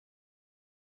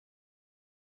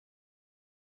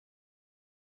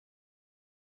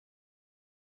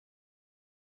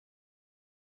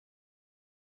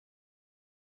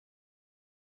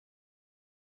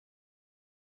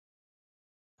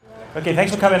Okay,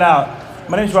 thanks for coming out.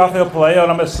 My name is Rafael Palayo,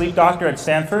 and I'm a sleep doctor at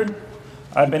Stanford.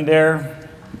 I've been there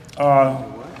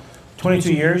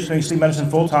 22 years, doing sleep medicine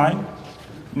full-time.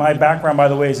 My background, by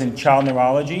the way, is in child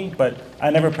neurology, but I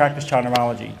never practiced child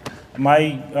neurology. My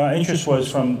interest was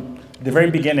from the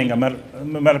very beginning of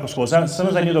medical school. As soon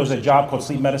as I knew there was a job called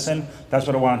sleep medicine, that's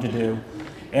what I wanted to do.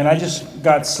 And I just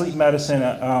got sleep medicine,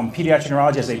 pediatric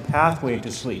neurology as a pathway to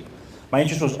sleep. My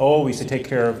interest was always to take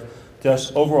care of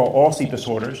just overall all sleep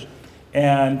disorders.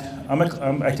 And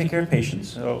I take care of patients.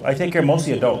 So I take care of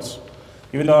mostly adults.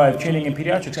 Even though I have training in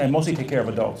pediatrics, I mostly take care of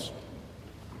adults.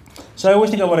 So I always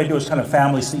think of what I do as kind of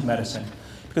family sleep medicine.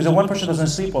 Because if one person doesn't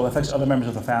sleep well, it affects other members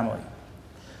of the family.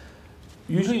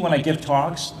 Usually when I give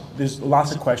talks, there's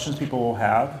lots of questions people will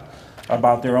have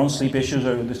about their own sleep issues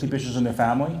or the sleep issues in their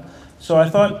family. So I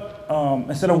thought,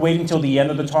 instead of waiting till the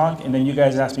end of the talk and then you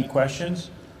guys ask me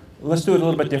questions, let's do it a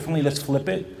little bit differently. Let's flip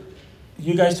it.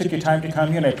 You guys took your time to come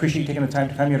here, and I appreciate you taking the time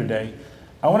to come here today.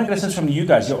 I want to get a sense from you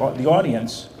guys, the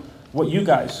audience, what you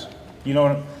guys,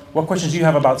 what questions you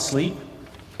have about sleep,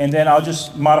 and then I'll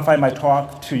just modify my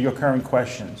talk to your current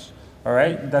questions. All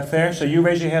right? Is that fair? So you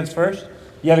raise your hands first.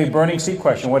 You have a burning sleep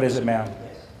question. What is it, ma'am?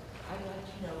 Yes. I'd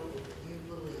like to know if you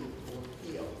believe or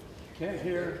feel. Can't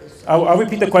hear. I'll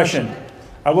repeat the question.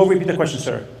 I will repeat the question,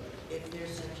 sir. If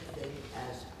there's such a thing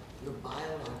as your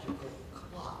biological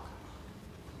clock.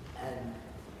 And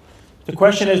The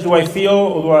question is, do I feel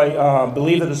or do I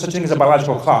believe that there's such a thing as a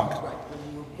biological clock? right,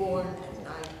 when you were born at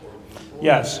night or before.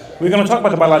 Yes. We're going to talk about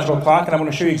the biological clock, and I'm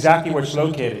going to show you exactly where it's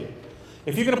located.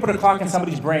 If you're going to put a clock in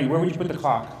somebody's brain, where would you put the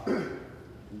clock?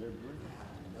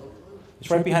 It's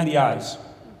right behind the eyes.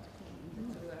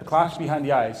 The clock's behind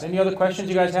the eyes. Any other questions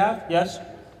you guys have? Yes?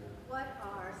 What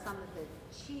are some of the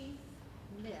chief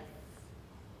myths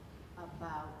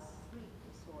about sleep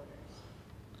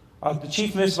disorders? The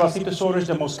chief myths about sleep disorders,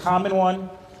 the most common one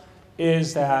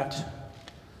is that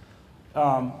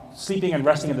sleeping and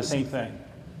resting are the same thing.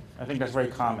 I think that's very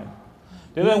common.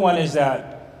 The other one is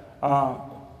that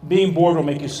being bored will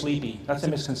make you sleepy. That's a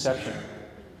misconception.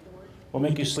 Will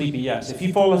make you sleepy, yes. If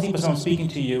you fall asleep as I'm speaking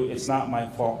to you, it's not my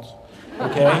fault,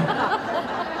 okay?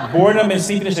 Boredom and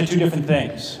sleepiness are two different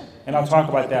things, and I'll talk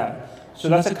about that. So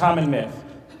that's a common myth,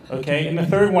 okay? And the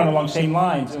third one along the same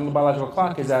lines in the biological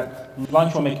clock is that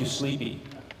lunch will make you sleepy,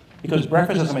 because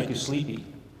breakfast doesn't make you sleepy.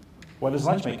 What does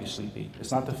lunch make you sleepy?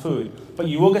 It's not the food. But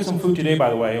you will get some food today, by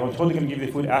the way. I'm totally going to give you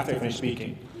the food after I finish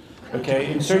speaking, okay?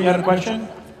 And sir, you had a question?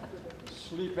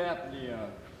 Sleep apnea.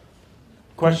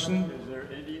 Question? Is there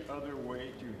any other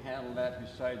way to handle that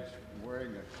besides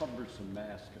wearing a cumbersome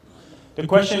mask? The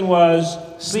question was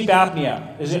sleep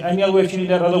apnea. Is there any other way of treating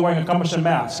that other than wearing a cumbersome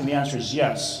mask? And the answer is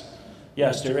yes.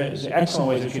 Yes, there is. There are excellent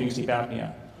ways of treating sleep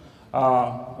apnea.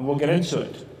 And we'll get into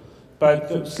it. But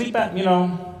the sleep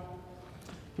apnea,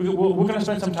 we're going to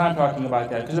spend some time talking about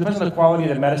that because it depends on the quality of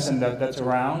the medicine that's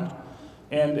around.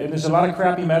 And there's a lot of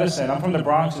crappy medicine. I'm from the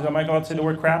Bronx. Am I allowed to say the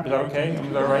word crap? Is that okay?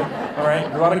 Is that all right? All right.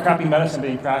 There's a lot of crappy medicine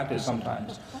being practiced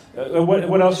sometimes.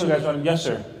 What else do you guys want? Yes,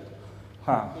 sir.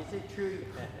 Huh? Is it true?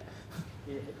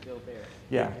 Bill Bear.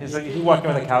 Yeah. He's like, he walked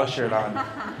in with a cow shirt on.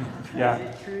 Yeah. Is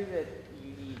it true that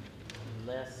you need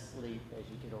less sleep as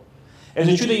you get older? Is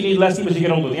it true that you need less sleep as you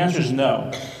get older? The answer is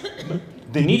no.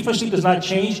 The need for sleep does not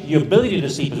change. The ability to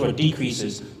sleep is what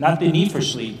decreases, not the need for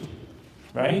sleep.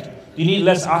 Right? Do you need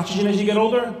less oxygen as you get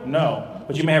older? No.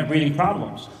 But you may have breathing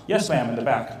problems. Yes, ma'am, in the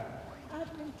back.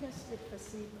 I've been tested for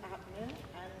sleep apnea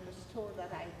and was told that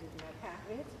I did not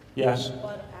have it. Yes.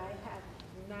 But I have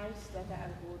nights that I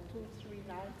go 2-3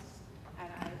 nights and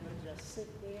I will just sit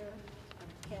there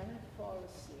and cannot fall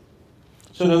asleep.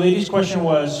 So the lady's question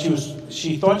was,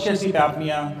 she thought she had sleep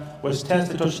apnea, was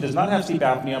tested, told she does not have sleep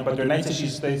apnea, but there are nights that she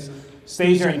stays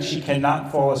there and she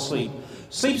cannot fall asleep.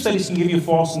 Sleep studies can give you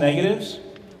false negatives,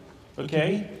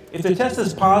 okay? If the test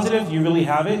is positive, you really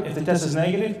have it. If the test is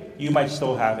negative, you might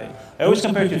still have it. I always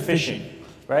compare it to fishing,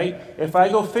 right? If I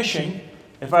go fishing,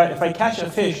 if I catch a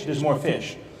fish, there's more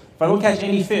fish. If I don't catch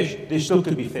any fish, there still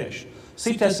could be fish.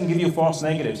 Sleep tests can give you false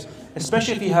negatives,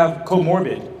 especially if you have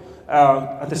comorbid,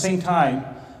 at the same time,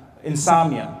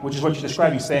 insomnia, which is what you're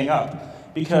describing, staying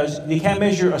up, because you can't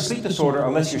measure a sleep disorder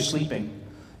unless you're sleeping.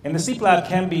 And the sleep lab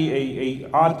can be an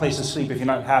odd place to sleep if you're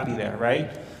not happy there, right?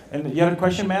 And you had a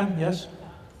question, ma'am? Yes?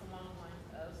 Along the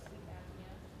lines of sleep apnea,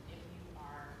 if you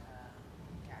are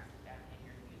captured back and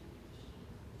you're using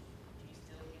the machine, do you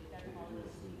still get that quality of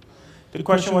sleep? The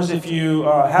question was if you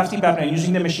have sleep apnea and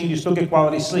using the machine, you still get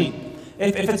quality sleep.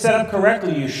 If it's set up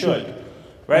correctly, you should,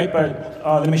 right?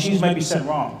 But the machines might be set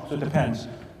wrong, so it depends.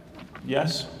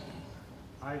 Yes?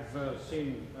 I've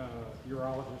seen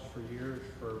urologists for years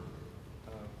for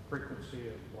frequency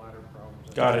of bladder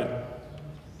problems. Got it.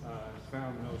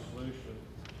 Found no solution.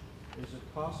 Is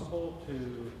it possible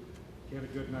to get a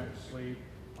good night's sleep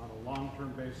on a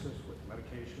long-term basis with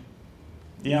medication?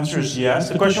 The answer is yes.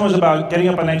 The question was about getting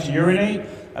up at night to urinate.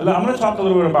 I'm going to talk a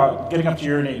little bit about getting up to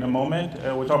urinate in a moment.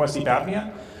 We'll talk about sleep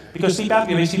apnea, because sleep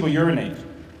apnea makes people urinate.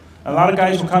 A lot of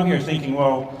guys will come here thinking,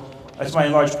 well, it's my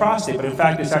enlarged prostate, but in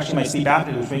fact, it's actually my sleep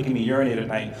apnea that's making me urinate at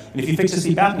night. And if you fix the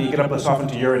sleep apnea, you get up less often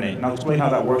to urinate. And I'll explain how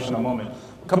that works in a moment.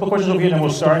 A couple of questions over here, and then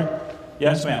we'll start.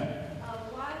 Yes, ma'am.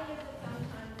 Why is it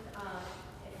sometimes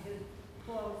if you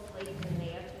fall asleep in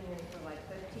the afternoon for like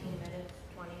 15 minutes,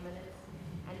 20 minutes,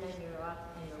 and then you're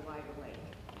up and you're wide awake?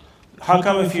 How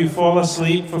come if you fall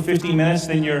asleep for 15 minutes,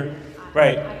 then you're,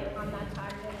 right? I'm not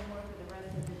tired anymore for the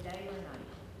rest of the day or night.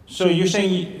 So you're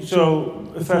saying,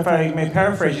 so if I may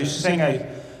paraphrase, you're saying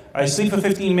I sleep for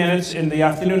 15 minutes in the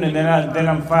afternoon and then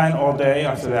I'm fine all day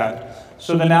after that.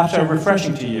 So the naps are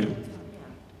refreshing to you.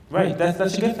 Right,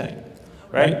 that's a good thing,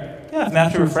 right? Yeah,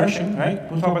 naps are refreshing, right?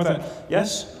 We'll talk about that.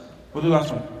 Yes? We'll do the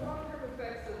last one. Long-term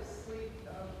effects of sleep,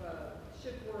 of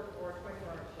shift work or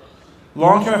 24-hour shifts.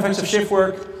 Long-term effects of shift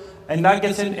work, and that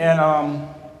gets in, and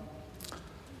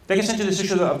that gets into this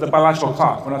issue of the biological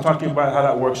clock. When I talk to you about how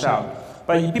that works out.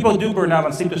 But people do burn out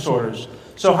on sleep disorders.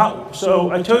 So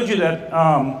I told you that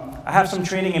I have some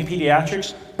training in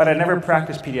pediatrics, but I never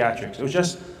practiced pediatrics. It was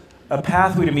just a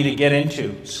pathway to me to get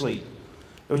into sleep.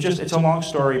 It's a long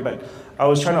story, but I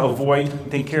was trying to avoid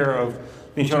taking care of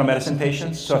the internal medicine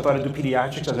patients, so I thought I'd do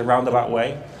pediatrics as a roundabout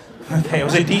way. Okay, it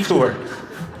was a detour.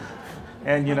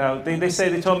 And you know,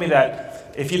 they told me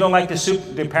that if you don't like the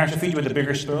soup, the parents will feed you with a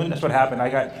bigger spoon. That's what happened. I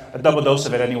got a double dose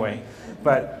of it anyway.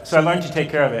 So I learned to take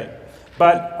care of it.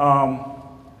 But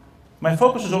my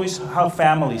focus was always how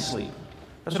families sleep.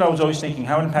 That's what I was always thinking,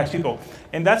 how it impacts people.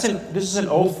 And this is an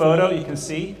old photo you can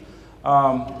see.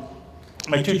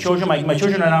 My two children, my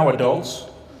children are now adults.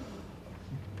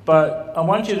 But I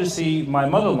want you to see my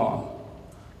mother-in-law,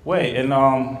 Wei. And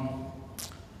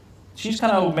she's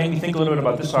kind of made me think a little bit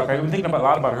about this talk. I've been thinking a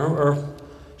lot about her.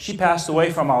 She passed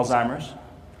away from Alzheimer's.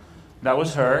 That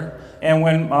was her. And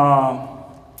when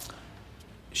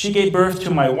she gave birth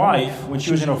to my wife when she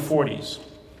was in her 40s.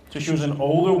 So she was an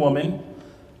older woman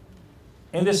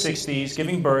in the 60s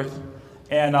giving birth.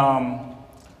 And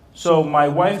so my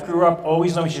wife grew up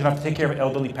always knowing she's going to have to take care of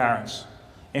elderly parents.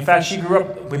 In fact, she grew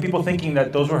up with people thinking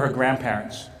that those were her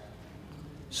grandparents.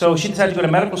 So she decided to go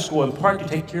to medical school in part to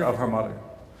take care of her mother.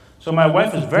 So my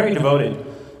wife was very devoted.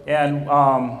 And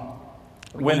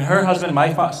when her husband,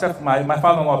 my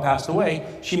father-in-law passed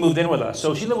away, she moved in with us.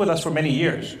 So she lived with us for many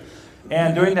years.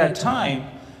 And during that time,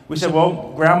 we said,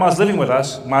 well, grandma's living with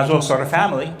us, might as well start a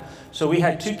family. So we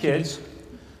had 2 kids,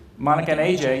 Monica and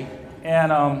AJ.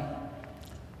 And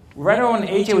right around when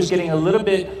AJ was getting a little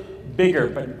bit bigger,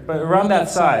 but around that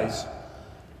size,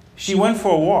 she went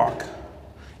for a walk.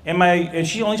 And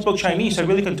she only spoke Chinese, so I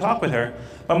really couldn't talk with her.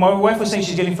 But my wife was saying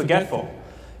she's getting forgetful.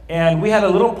 And we had a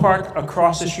little park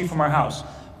across the street from our house,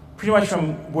 pretty much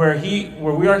from where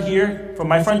we are here, from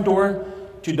my front door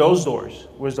to those doors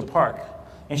was the park.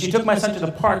 And she took my son to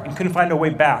the park and couldn't find her way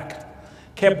back.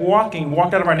 Kept walking,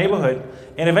 walked out of our neighborhood,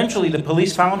 and eventually the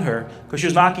police found her because she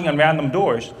was knocking on random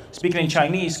doors, speaking in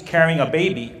Chinese, carrying a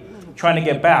baby, trying to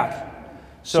get back.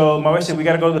 So my wife said, we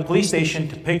got to go to the police station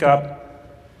to pick up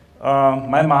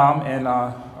my mom and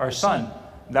our son.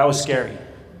 That was scary.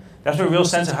 That's a real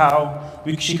sense of how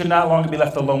she could not longer be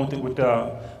left alone with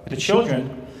the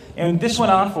children. And this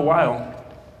went on for a while.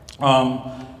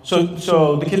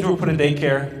 So the kids were put in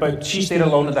daycare, but she stayed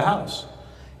alone in the house.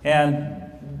 And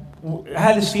I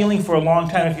had this feeling for a long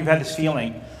time, if you've had this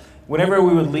feeling, whenever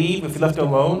we would leave, if we left her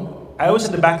alone, I always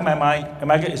at the back of my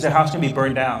mind, is the house going to be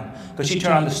burned down? Because she'd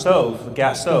turn on the stove, the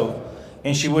gas stove,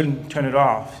 and she wouldn't turn it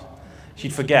off.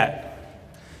 She'd forget.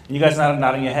 And you guys are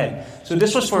nodding your head. So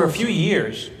this was for a few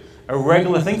years a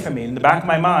regular thing for me. In the back of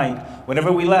my mind,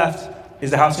 whenever we left, is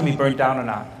the house going to be burned down or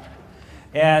not?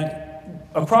 And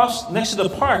next to the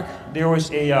park, there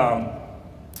was a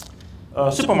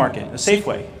supermarket, a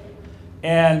Safeway.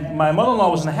 And my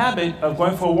mother-in-law was in the habit of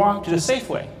going for a walk to the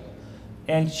Safeway.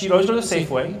 And she'd always go to the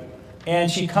Safeway,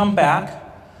 and she'd come back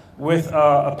with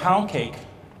a pound cake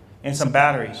and some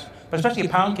batteries. But especially a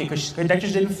pound cake, because her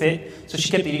dentures didn't fit, so she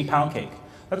kept eating pound cake.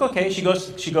 Like, okay, she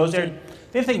goes there,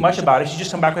 didn't think much about it. She'd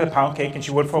just come back with a pound cake, and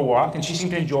she went for a walk, and she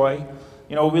seemed to enjoy,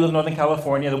 we live in Northern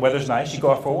California, the weather's nice, she'd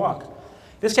go out for a walk.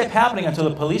 This kept happening until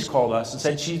the police called us and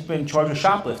said she's been charged with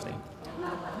shoplifting.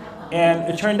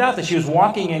 And it turned out that she was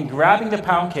walking in, grabbing the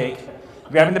pound cake,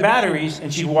 grabbing the batteries,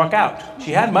 and she'd walk out.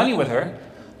 She had money with her,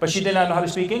 but she did not know how to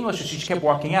speak English, so she just kept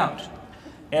walking out.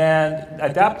 And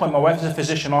at that point, my wife is a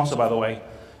physician also, by the way.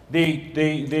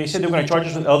 they said they were going to charge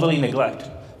us with elderly neglect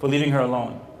for leaving her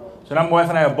alone. So now my wife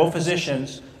and I are both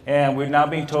physicians, and we're now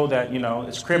being told that, you know,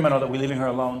 it's criminal that we're leaving her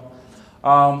alone.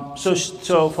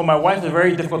 So for my wife, it was a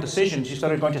very difficult decision. She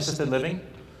started going to assisted living,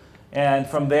 and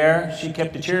from there, she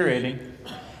kept deteriorating,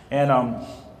 and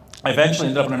eventually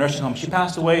ended up in a nursing home. She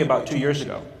passed away about 2 years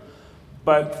ago,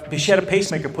 but she had a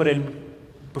pacemaker put in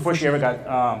before she ever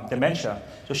got dementia.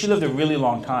 So she lived a really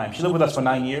long time. She lived with us for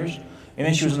 9 years, and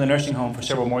then she was in the nursing home for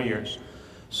several more years.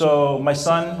 So my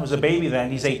son was a baby then,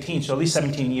 he's 18, so at least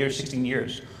 17 years, 16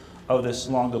 years of this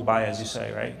long goodbye, as you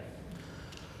say, right?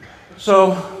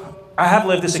 So I have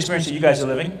lived this experience that you guys are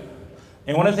living.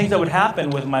 And one of the things that would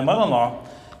happen with my mother-in-law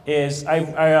is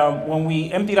when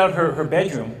we emptied out her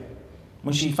bedroom,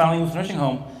 when she finally moved to the nursing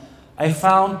home, I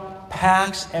found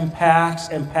packs and packs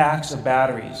and packs of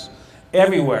batteries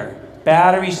everywhere.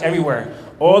 Batteries everywhere.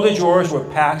 All the drawers were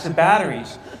packs of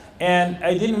batteries. And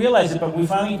I didn't realize it, but we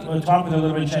finally talked with her a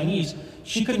little bit in Chinese.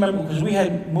 She couldn't remember, because we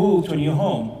had moved to a new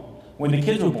home when the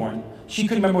kids were born. She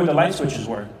couldn't remember where the light switches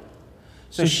were.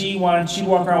 So she'd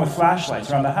walk around with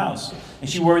flashlights around the house. And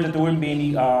she worried that there wouldn't be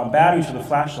any batteries for the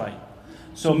flashlight.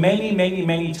 So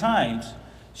many times,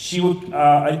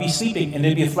 I'd be sleeping and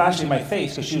there'd be a flashlight in my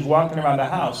face because she was walking around the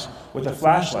house with a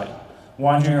flashlight,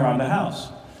 wandering around the house.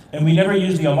 And we never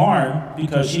used the alarm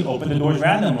because she opened the doors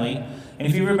randomly. And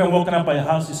if you've ever been woken up by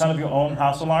the sound of your own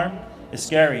house alarm, it's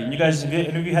scary. And you guys, have any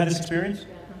of you had this experience?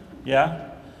 Yeah?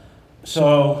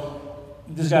 So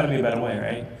there's got to be a better way,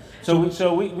 right?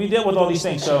 So we dealt with all these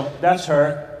things. So that's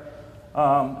her.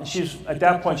 At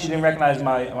that point, she didn't recognize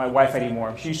my wife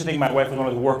anymore. She used to think my wife was one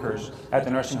of the workers at the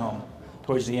nursing home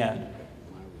towards the end.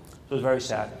 So it was very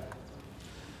sad.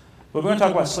 But we're going to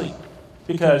talk about sleep.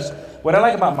 Because what I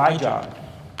like about my job,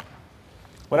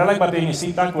 what I like about being a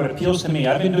sleep doctor, what appeals to me,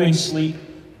 I've been doing sleep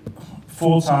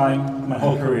full-time my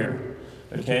whole career.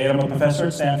 Okay, I'm a professor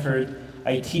at Stanford.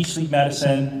 I teach sleep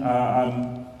medicine.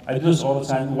 I do this all the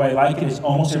time. The way I like it is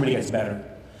almost everybody gets better.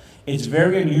 It's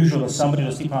very unusual that somebody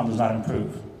with a sleep problem does not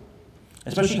improve.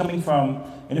 Especially coming from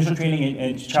initial training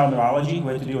in child neurology, who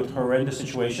had to deal with horrendous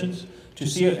situations, to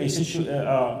see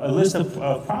a list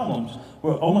of problems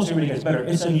where almost everybody gets better.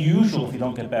 It's unusual if you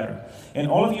don't get better. And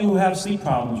all of you who have sleep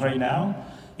problems right now,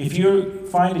 if you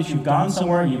find that you've gone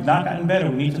somewhere and you've not gotten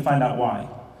better, we need to find out why.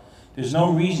 There's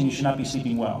no reason you should not be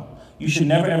sleeping well. You should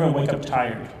never ever wake up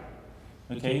tired.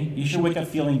 Okay? You should wake up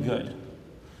feeling good.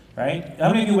 Right? How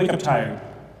many of you wake up tired?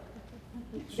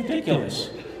 It's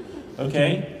ridiculous.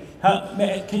 Okay?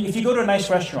 If you go to a nice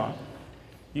restaurant,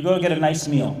 you go get a nice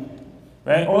meal,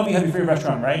 right? All of you have your favorite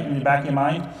restaurant, right? In the back of your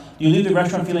mind. Do you leave the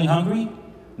restaurant feeling hungry?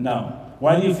 No.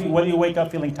 Why do you wake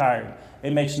up feeling tired?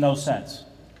 It makes no sense,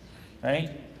 right?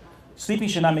 Sleeping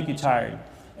should not make you tired.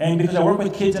 And because I work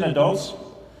with kids and adults,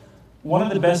 one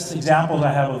of the best examples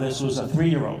I have of this was a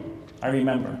 3-year-old, I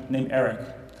remember, named Eric.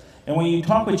 And when you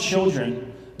talk with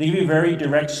children, they give you very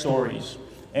direct stories.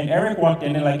 And Eric walked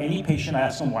in, and like any patient, I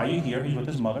asked him, why are you here? He's with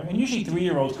his mother. And usually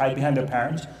 3-year-olds hide behind their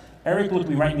parents. Eric looked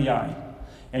me right in the eye.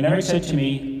 And Eric said to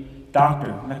me, doctor,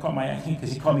 and I caught my eye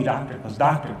because he called me doctor. He goes,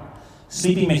 doctor,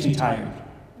 sleeping makes me tired.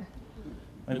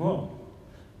 Like, whoa.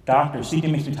 Doctor,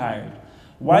 sleeping makes me tired.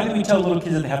 Why do we tell little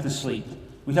kids that they have to sleep?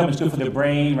 We tell them it's good for their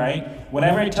brain, right?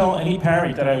 Whenever I tell any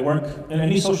parent that I work in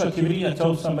any social activity, I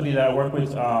tell somebody that I work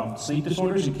with sleep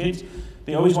disorders in kids,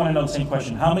 they always want to know the same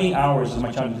question. How many hours does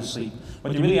my child need to sleep?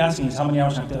 What they're really asking is how many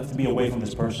hours I have to be away from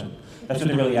this person. That's what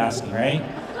they're really asking, right?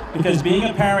 Because being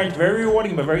a parent, very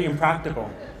rewarding, but very impractical.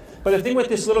 But the thing with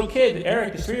this little kid,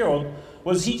 Eric, this 3-year-old,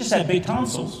 was he just had big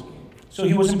tonsils. So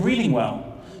he wasn't breathing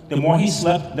well. The more he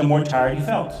slept, the more tired he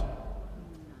felt.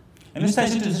 And this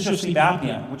ties into the issue of sleep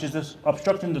apnea, which is this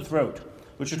obstruction of the throat,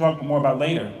 which we'll talk more about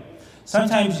later.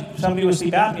 Sometimes somebody with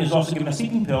sleep apnea is also given a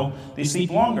sleeping pill, they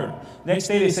sleep longer. The next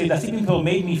day they say, that sleeping pill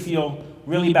made me feel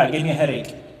really bad, gave me a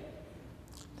headache.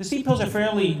 The sleep pills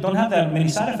don't have that many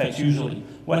side effects usually.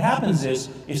 What happens is,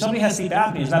 if somebody has sleep apnea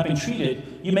and has not been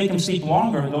treated, you make them sleep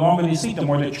longer. The longer they sleep, the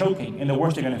more they're choking, and the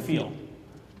worse they're going to feel.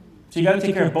 So you got to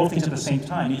take care of both things at the same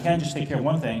time. You can't just take care of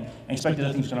one thing and expect the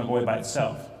other thing's going to go away by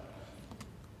itself.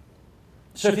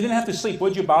 So if you didn't have to sleep,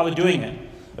 would you bother doing it?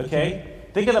 Okay?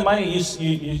 Think of the money you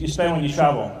spend when you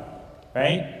travel,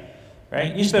 right?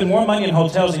 Right? You spend more money in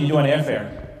hotels than you do on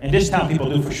airfare. In this town, people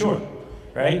do for sure,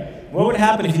 right? What would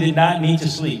happen if you did not need to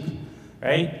sleep,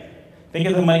 right? Think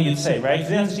of the money you'd save, right? If you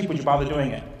didn't have to sleep, would you bother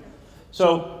doing it?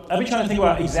 So I've been trying to think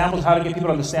about examples how to get people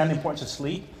to understand the importance of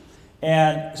sleep.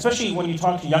 And especially when you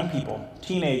talk to young people,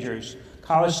 teenagers,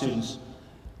 college students.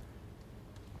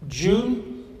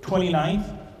 June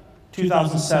 29th,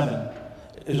 2007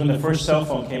 is when the first cell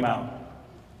phone came out,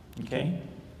 okay?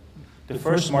 the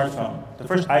first smartphone, the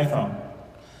first iPhone.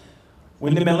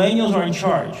 When the millennials are in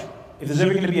charge, if there's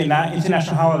ever going to be an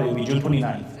international holiday, it'll be June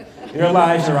 29th. Their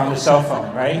lives are on the cell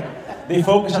phone, right? They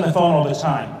focus on the phone all the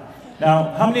time.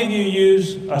 Now, how many of you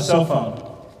use a cell phone?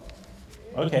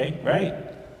 Okay,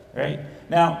 right.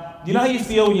 Now, do you know how you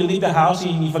feel when you leave the house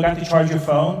and you forgot to charge your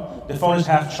phone? The phone is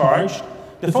half charged.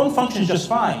 The phone functions just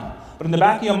fine, but in the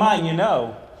back of your mind, you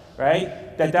know,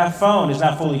 right, that phone is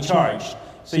not fully charged.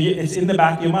 So it's in the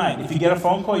back of your mind. If you get a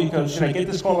phone call, you go, should I get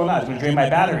this call or not? It's going to drain my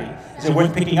battery. Is it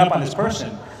worth picking up on this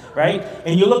person, right?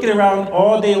 And you're looking around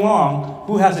all day long,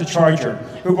 who has a charger?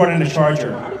 Who brought in a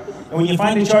charger? And when you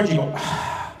find a charger, you go,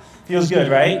 feels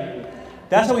good, right?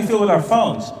 That's how we feel with our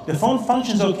phones. The phone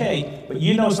functions okay, but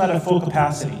you know it's not at full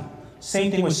capacity.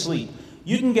 Same thing with sleep.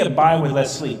 You can get by with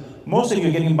less sleep. Most of you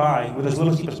are getting by with as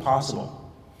little sleep as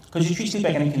possible because you treat sleep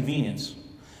like an inconvenience.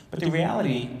 But the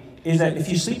reality is that if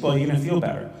you sleep well, you're going to feel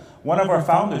better. One of our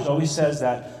founders always says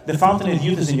that the fountain of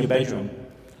youth is in your bedroom,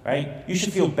 right? You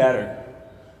should feel better,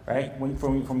 right,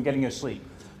 from getting your sleep.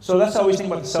 So that's how I always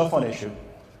think about the cell phone issue.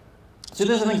 So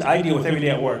these are the things I deal with every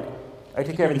day at work. I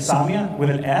take care of insomnia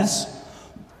with an S.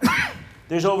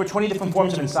 There's over 20 different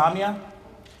forms of insomnia.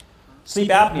 Sleep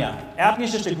apnea. Apnea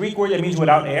is just a Greek word that means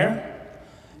without air.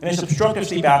 And it's obstructive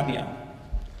sleep apnea.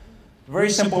 Very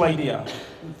simple idea.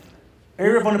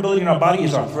 Area of vulnerability in our body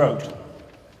is our throat.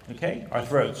 Okay? Our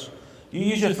throats. You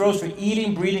use your throats for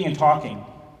eating, breathing, and talking.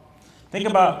 Think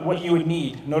about what you would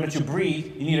need in order to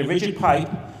breathe. You need a rigid pipe,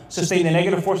 sustain the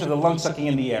negative force of the lungs sucking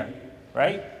in the air.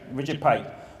 Right? Rigid pipe.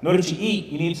 In order to eat,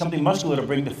 you need something muscular to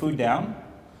bring the food down.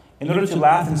 In order to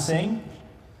laugh and sing,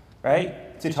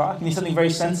 right, to talk, you need something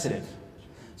very sensitive.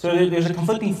 So there's a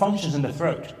conflicting functions in the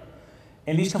throat.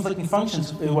 And these conflicting functions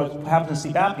is what happens in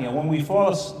sleep apnea. When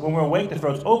we're awake, the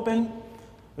throat's open,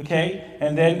 okay?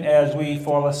 And then as we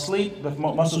fall asleep, the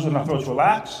muscles in our throats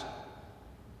relax.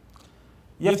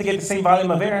 You have to get the same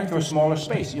volume of air through a smaller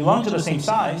space. Your lungs are the same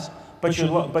size, but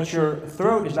your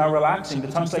throat is now relaxing. The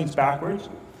tongue slings backwards.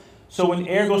 So when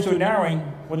air goes through a narrowing,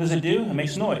 what does it do? It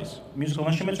makes noise. Musical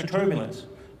instruments are turbulence,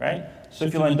 right? So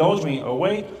if you'll indulge me,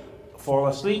 awake, fall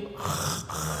asleep.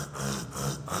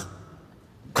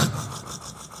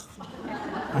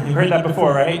 You heard that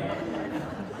before, right?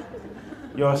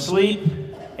 You're asleep.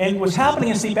 And what's happening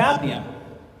in sleep apnea,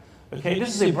 okay,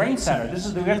 this is a brain center. We have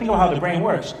to think about how the brain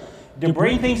works. The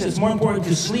brain thinks it's more important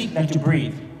to sleep than to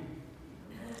breathe.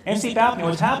 In sleep apnea,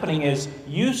 what's happening is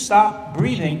you stop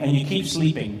breathing and you keep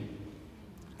sleeping.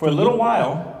 For a little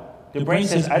while, the brain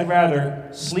says, I'd rather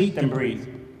sleep than breathe.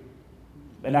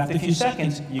 And after a few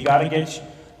seconds, you got to get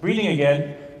breathing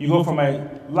again. You go from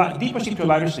a deeper sleep to a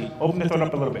lighter sleep. Open the throat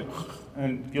up a little bit,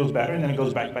 and it feels better, and then it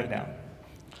goes back down.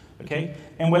 Okay?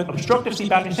 And with obstructive sleep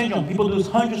apnea syndrome, people do this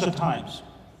hundreds of times.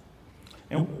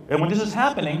 And when this is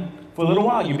happening, for a little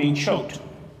while, you're being choked.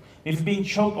 If you're being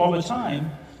choked all the time,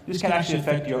 this can actually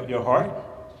affect your heart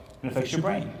and affects your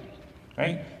brain.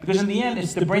 Right? Because in the end,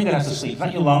 it's the brain that has to sleep. It's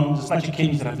not your lungs, it's not your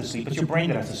kidneys that have to sleep, it's your brain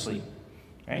that has to sleep.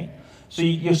 Right? So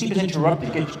your sleep is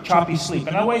interrupted, you get choppy sleep.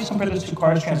 And I always compare this to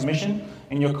car's transmission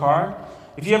in your car.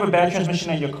 If you have a bad transmission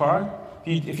in your car,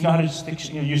 if you know how to use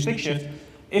stick shift,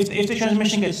 if the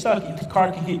transmission gets stuck, the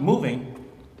car can keep moving,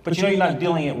 but you know you're not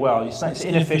dealing it well. It's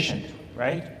inefficient,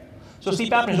 right? So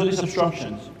sleep apnea is all these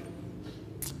obstructions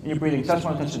in your breathing. So that's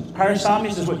one concern.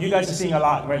 Parasomnias is what you guys are seeing a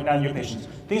lot right now in your patients.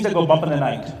 Things that go bump in the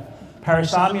night.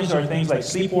 Parasomnias are things like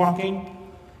sleepwalking,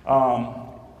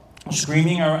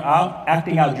 screaming or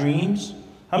acting out dreams.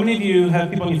 How many of you have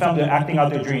people in your family that are acting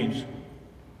out their dreams?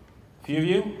 A few of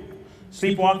you?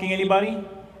 Sleepwalking, anybody?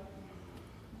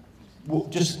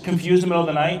 Just confused in the middle of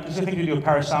the night? This is the thing to do with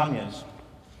parasomnias.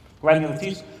 Riding on the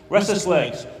teeth. Restless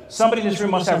legs. Somebody in this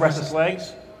room must have restless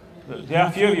legs. Yeah,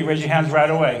 a few of you raise your hands right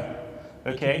away.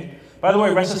 Okay? By the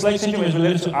way, restless leg syndrome is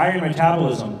related to iron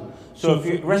metabolism. So if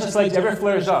your restless legs ever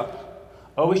flares up,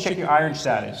 always check your iron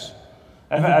status.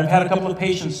 I've had a couple of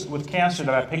patients with cancer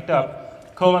that I picked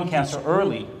up, colon cancer,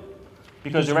 early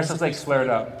because their restless legs flared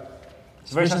up.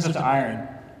 It's very sensitive to iron.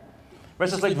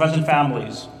 Restless legs runs in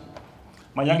families.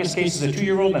 My youngest case is a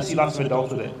 2-year-old, and I see lots of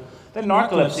adults with it. Then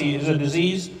narcolepsy is a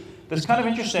disease that's kind of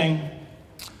interesting.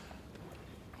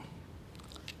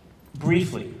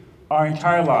 Briefly, our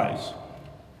entire lives.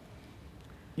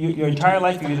 Your entire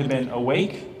life, you've either been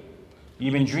awake,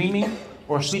 you've been dreaming,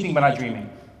 or sleeping but not dreaming.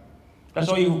 That's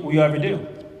all you ever do.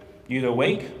 You're either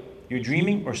awake, you're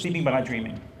dreaming, or sleeping but not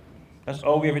dreaming. That's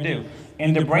all we ever do.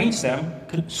 And the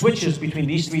brainstem switches between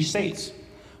these 3 states.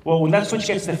 Well, when that switch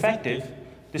gets defective,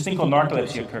 this thing called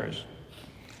narcolepsy occurs.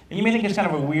 And you may think it's kind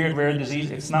of a weird, rare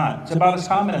disease. It's not. It's about as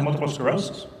common as multiple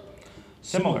sclerosis.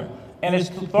 Similar. And it's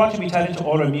thought to be tied into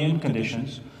autoimmune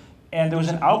conditions. And there was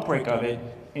an outbreak of it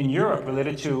in Europe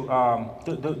related to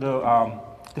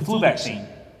the flu vaccine.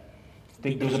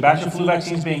 There was a batch of flu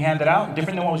vaccines being handed out,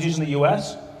 different than what was used in the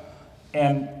US.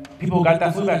 And people who got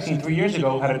that flu vaccine 3 years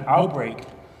ago had an outbreak.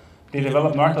 They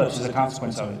developed narcolepsy as a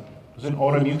consequence of it. It was an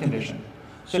autoimmune condition.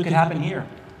 So it could happen here,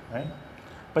 right?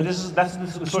 But this is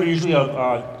sort of usually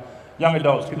of young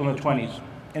adults, people in their 20s.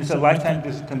 And it's a lifetime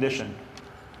condition.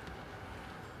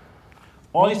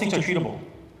 All these things are treatable.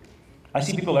 I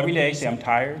see people every day say, I'm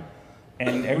tired.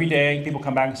 And every day, people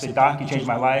come back and say, Doc, you changed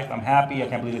my life. I'm happy. I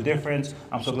can't believe the difference.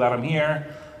 I'm so glad I'm here.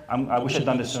 I wish I'd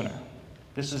done this sooner.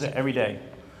 This is it every day.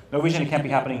 No reason it can't be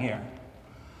happening here.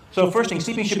 So first thing,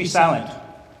 sleeping should be silent.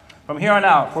 From here on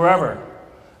out, forever.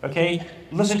 Okay?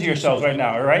 Listen to yourselves right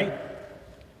now, all right?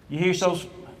 You hear yourselves,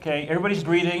 okay? Everybody's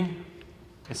breathing.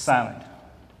 It's silent.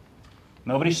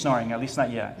 Nobody's snoring, at least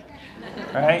not yet.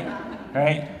 Right?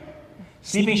 Right?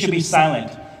 Sleeping should be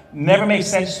silent. Never makes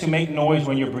sense to make noise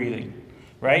when you're breathing.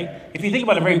 Right? If you think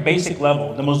about a very basic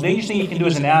level, the most dangerous thing you can do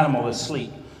as an animal is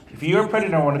sleep. If you're a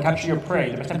predator and want to capture your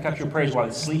prey, the best time to capture your prey is while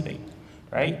it's sleeping.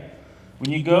 Right?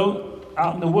 When you go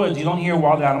out in the woods, you don't hear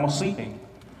wild animals sleeping.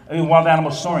 Wild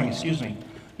animals snoring, excuse me.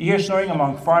 You hear snoring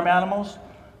among farm animals,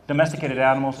 domesticated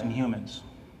animals, and humans.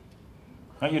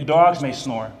 Right? Your dogs may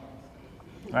snore.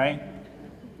 Right?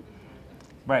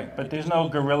 Right, but there's no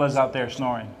gorillas out there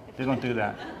snoring. They don't do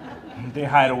that. They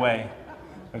hide away.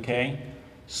 Okay?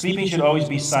 Sleeping should always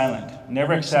be silent.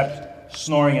 Never accept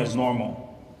snoring as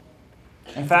normal.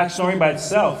 In fact, snoring by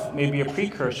itself may be a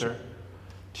precursor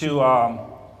to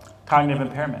cognitive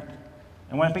impairment.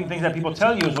 And one of the things that people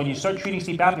tell you is when you start treating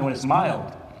sleep apnea when it's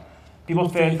mild, people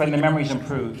find their memories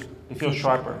improved. They feel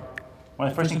sharper. One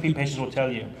of the first things patients will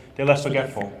tell you, they're less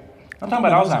forgetful. I'm not talking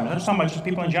about Alzheimer's. I'm just talking about just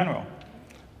people in general.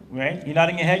 Right? You're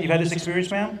nodding your head. You've had this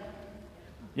experience, ma'am?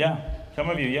 Yeah. Some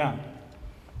of you, yeah.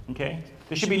 Okay?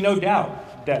 There should be no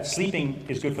doubt that sleeping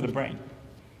is good for the brain.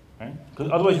 Right?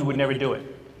 Because otherwise we would never do it.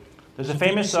 There's a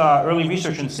famous early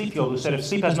researcher in the sleep field who said if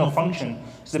sleep has no function,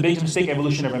 it's the biggest mistake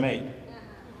evolution ever made.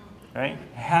 Right?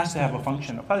 It has to have a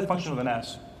function. Probably function with an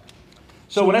S.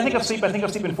 So when I think of sleep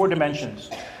in 4 dimensions.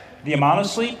 The amount of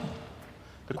sleep,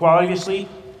 the quality of your sleep,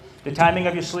 the timing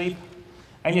of your sleep,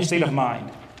 and your state of mind.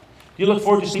 Do you look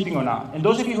forward to sleeping or not? And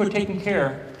those of you who are taking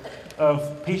care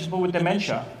of people with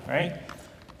dementia, right?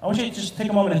 I want you to just take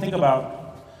a moment and think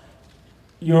about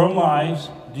your own lives.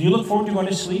 Do you look forward to going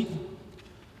to sleep?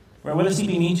 Right? What does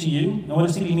sleeping mean to you? And what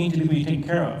does sleeping mean to the people you're taking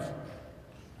care of?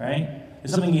 Right?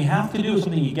 It's something you have to do, it's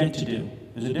something you get to do.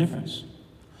 There's a difference.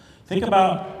 Think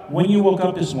about when you woke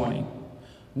up this morning.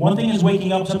 One thing is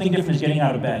waking up, something different is getting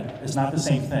out of bed. It's not the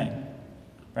same thing.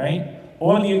 Right?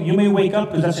 All of you may wake up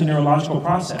because that's a neurological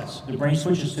process. The brain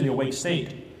switches to the awake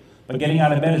state. But getting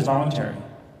out of bed is voluntary.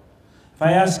 If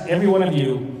I ask every one of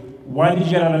you, why did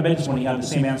you get out of bed this morning? You have the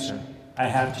same answer. I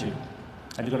had to.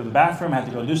 I had to go to the bathroom, I had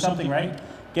to go do something, right?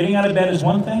 Getting out of bed is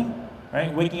one thing,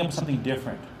 right? Waking up is something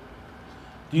different.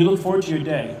 Do you look forward to your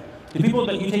day? The people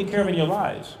that you take care of in your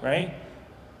lives, right?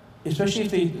 Especially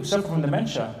if they suffer from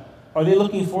dementia, are they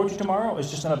looking forward to tomorrow or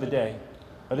it's just another day?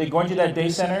 Are they going to that day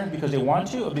center because they want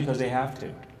to or because they have to?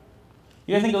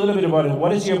 You gotta think a little bit about it.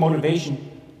 What is your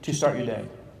motivation to start your day?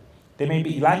 They may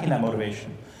be lacking that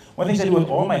motivation. One of the things I do with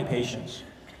all my patients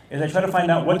is I try to find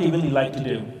out what they really like to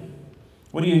do.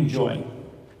 What do you enjoy?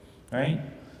 Right?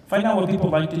 Find out what people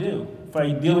like to do. If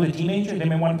I deal with a teenager, they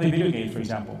may want to play video games, for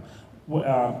example.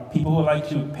 People who like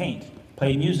to paint,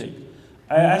 play music.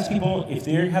 I ask people if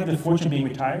they have the fortune of being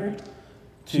retired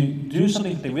to do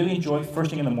something that they really enjoy first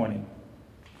thing in the morning.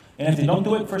 And if they don't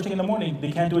do it first thing in the morning,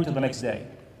 they can't do it till the next day.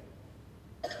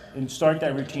 And start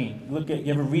that routine.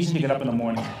 You have a reason to get up in the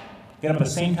morning. Get up at the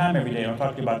same time every day. I'll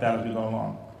talk to you about that as we go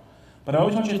along. But I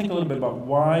always want you to think a little bit about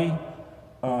why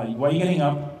you're getting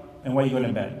up and why you're going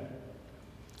to bed.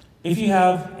 If you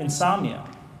have insomnia,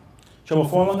 trouble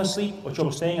falling asleep or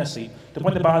trouble staying asleep, the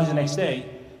point that bothers you the next day,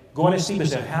 going to sleep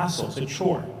is a hassle, it's a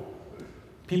chore.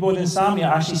 People with insomnia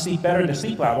actually sleep better in the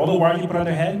sleep lab. All the wires you put on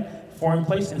their head, 4 in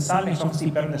place, insomniacs often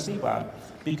sleep better in the sleep lab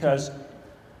because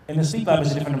in the sleep lab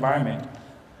is a different environment.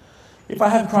 If I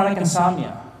have chronic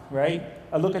insomnia, right,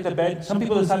 I look at the bed, some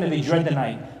people insomnia, they dread the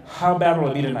night. How bad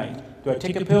will it be tonight? Do I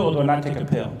take a pill or do I not take a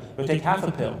pill? Do I take half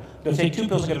a pill? Do I take 2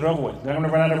 pills to get it over with? Then I'm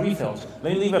going to run out of refills.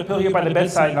 Let me leave a pill here by the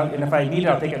bedside, and if I need it,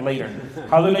 I'll take it later.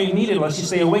 How do you know you need it unless you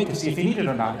stay awake to see if you need it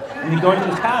or not? And you go into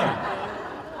this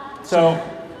pattern. So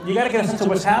you got to get a sense of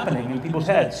what's happening in people's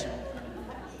heads.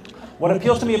 What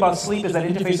appeals to me about sleep is that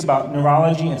interface about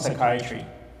neurology and psychiatry.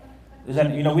 Is that,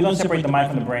 we don't separate the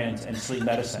mind from the brain in sleep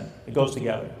medicine. It goes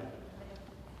together.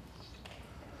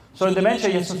 So in dementia,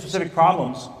 you have some specific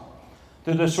problems.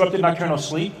 The disrupted nocturnal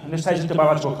sleep, and this ties into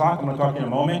biological clock, I'm going to talk in a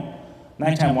moment.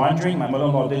 Nighttime wandering, my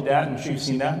mother-in-law did that, I'm sure you've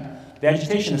seen that. The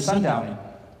agitation, the sundowning.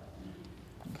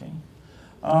 Okay.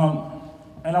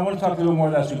 And I want to talk a little more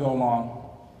of that as we go along.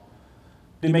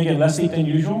 They may get less sleep than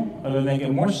usual, or they may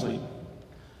get more sleep.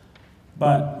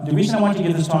 But the reason I want to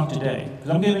give this talk today, because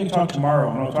I'm giving a talk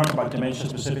tomorrow, and I'll talk about dementia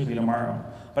specifically tomorrow.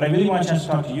 But I really want a chance to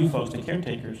talk to you folks, the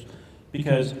caretakers,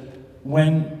 because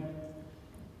when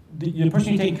the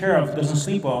person you're taking care of doesn't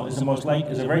sleep well, is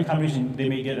a very common reason they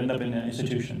may end up in an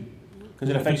institution, because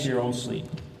it affects your own sleep,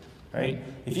 right?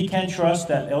 If you can't trust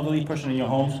that elderly person in your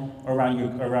homes or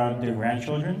around their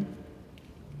grandchildren,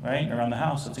 right, around the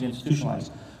house, that's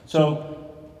institutionalized. So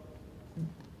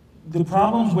the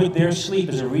problems with their sleep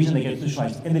is a reason they get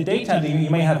institutionalized. In the daytime, you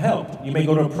may have help. You may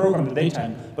go to a program in the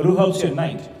daytime, but who helps you at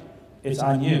night? It's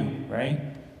on you, right?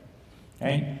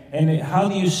 Right? And how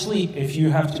do you sleep if you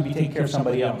have to be taking care of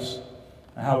somebody else?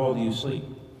 And how well do you sleep?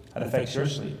 That affects your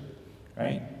sleep,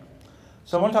 right?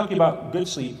 So I want to talk to you about good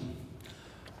sleep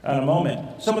in a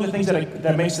moment. Some of the things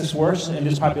that makes this worse in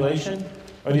this population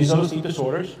are these other sleep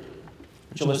disorders,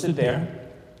 which are listed there.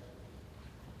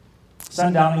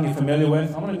 Sundowning you're familiar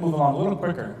with. I'm going to move along a little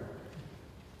quicker.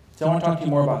 So I want to talk to you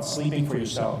more about sleeping for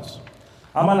yourselves.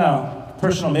 I'm on a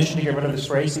personal mission to get rid of this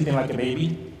phrase, sleeping like a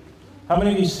baby. How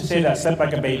many of you say that, slept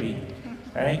like a baby,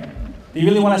 right? Do you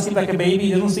really want to sleep like a baby?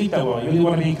 You don't sleep that well. You really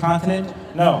want to be incontinent?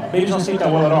 No, babies don't sleep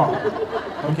that well at all,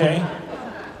 okay?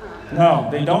 No,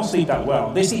 they don't sleep that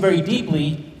well. They sleep very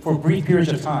deeply for brief periods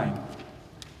of time.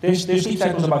 Their sleep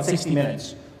cycle is about 60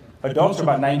 minutes. Adults are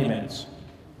about 90 minutes.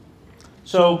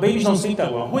 So babies don't sleep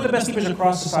that well. Who are the best sleepers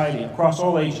across society, across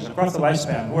all ages, across the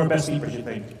lifespan? Who are best sleepers, you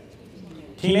think?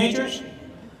 Teenagers?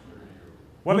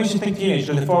 What makes you think teenagers?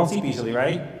 Because they fall asleep easily,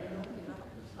 right?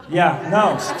 Yeah,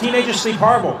 no, teenagers sleep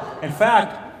horrible. In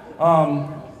fact,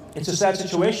 it's a sad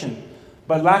situation.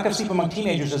 But lack of sleep among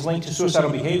teenagers is linked to suicidal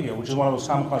behavior, which is one of those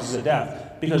common causes of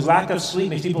death. Because lack of sleep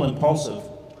makes people impulsive.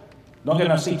 Don't get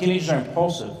enough sleep. Teenagers are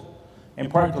impulsive, in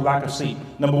part to lack of sleep.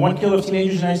 Number one killer of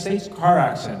teenagers in the United States, car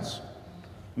accidents.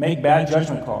 Make bad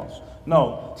judgment calls.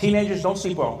 No, teenagers don't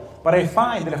sleep well. But I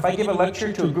find that if I give a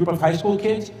lecture to a group of high school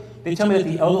kids, they tell me that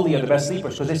the elderly are the best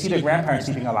sleepers because they see their grandparents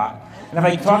sleeping a lot. And if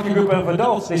I talk to a group of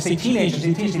adults, they say teenagers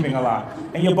see teens sleeping a lot.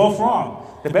 And you're both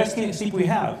wrong. The best sleep we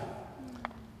have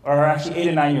are actually 8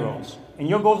 and 9-year-olds. And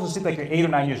your goal is to sleep like you're 8 or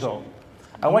 9 years old.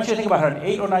 I want you to think about how an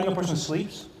 8 or 9-year-old person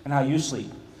sleeps and how you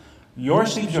sleep. Your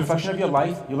sleep is a reflection of your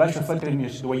life. Your life is reflected in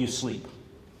the way you sleep.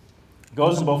 It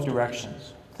goes in both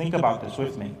directions. Think about this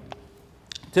with me.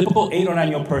 Typical 8 or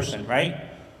 9-year-old person, right?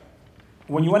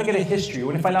 When you want to get a history,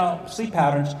 when you find out sleep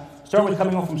patterns, start with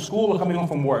coming home from school or coming home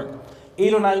from work.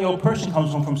 8 or 9-year-old person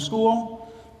comes home from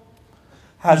school,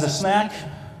 has a snack,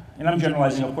 and I'm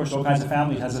generalizing, of course, all kinds of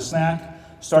families, has a snack,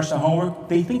 starts their homework.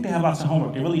 They think they have lots of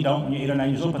homework. They really don't when you're 8 or 9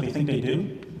 years old, but they think they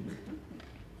do.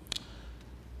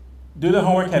 Do their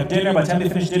homework, have dinner. By the time they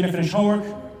finish dinner, finish homework,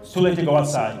 it's too late to go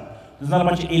outside. There's not a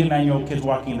bunch of 8 and 9-year-old kids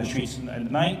walking in the streets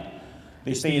at night.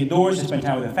 They stay indoors, they spend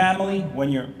time with their family. When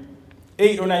you're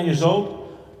 8 or 9 years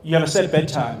old, you have a set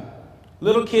bedtime.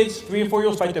 Little kids, 3 and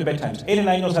 4-year-olds fight their bedtimes. 8 and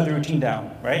 9-year-olds have their routine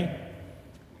down, right?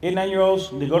 8 and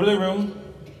 9-year-olds, they go to their room.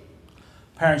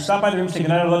 Parents stop by the room, say, "Good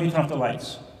night, I love you," turn off the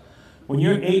lights. When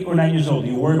you're 8 or 9 years old,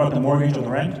 do you worry about the mortgage or the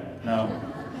rent? No.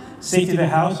 Safety of the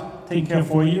house, taken care of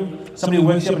for you. Somebody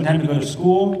wakes you up in time to go to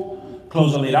school.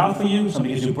 Clothes are laid out for you.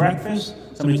 Somebody gives you breakfast.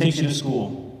 Somebody takes you to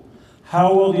school.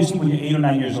 How old do you sleep when you're 8 or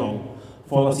 9 years old?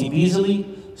 Fall asleep easily,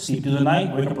 sleep through the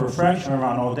night, wake up refreshed, run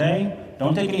around all day.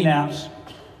 Don't take any naps,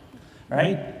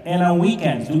 right? And on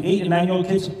weekends, do 8 and 9-year-old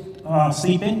kids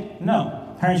sleep in?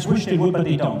 No. Parents wish they would, but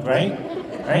they don't, right?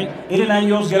 Right? 8 and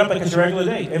 9-year-olds get up like it's a regular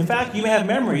day. In fact, you may have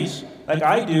memories, like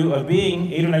I do, of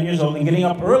being 8 or 9 years old and getting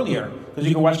up earlier because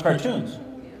you can watch cartoons.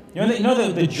 You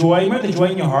know the joy, remember the joy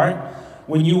in your heart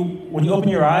when you open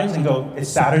your eyes and go, "It's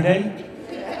Saturday"?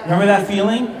 Remember that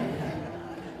feeling?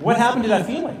 What happened to that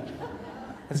feeling?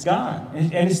 It's gone,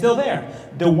 and it's still there.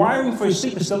 The wiring for your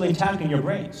sleep is still intact in your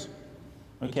brains,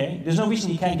 okay? There's no reason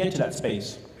you can't get to that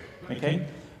space, okay?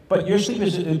 But your sleep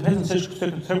depends on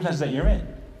circumstances that you're in.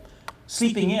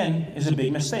 Sleeping in is a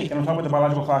big mistake, and I'll talk about the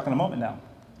biological clock in a moment now.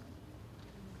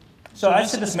 So I've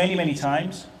said this many, many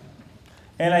times,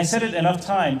 and I said it enough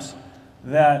times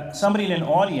that somebody in an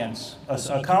audience,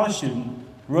 a college student,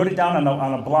 wrote it down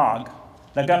on a blog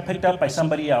that got picked up by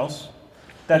somebody else,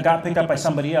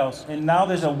 and now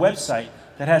there's a website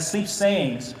that has sleep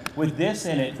sayings with this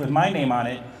in it, with my name on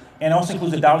it, and also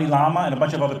includes the Dalai Lama and a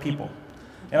bunch of other people.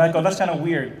 And I go, that's kind of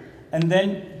weird. And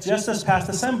then just this past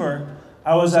December,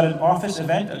 I was at an office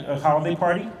event, a holiday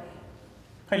party,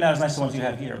 Probably not as nice as the ones you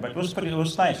have here, but it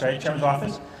was nice, right? Chairman's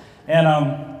office. And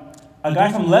a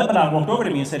guy from Lebanon walked over to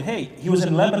me and said, hey, he was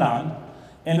in Lebanon,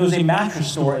 and there was a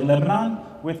mattress store in Lebanon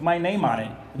with my name on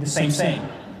it, the same saying.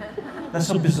 That's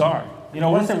so bizarre. You know,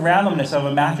 what's the randomness of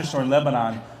a mattress store in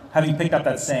Lebanon having picked up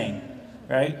that saying,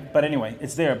 right? But anyway,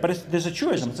 it's there. But there's a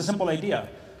truism. It's a simple idea.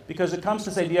 Because it comes to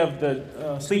this idea of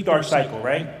the sleep-dark cycle,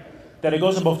 right? That it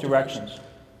goes in both directions.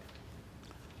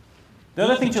 The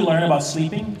other thing to learn about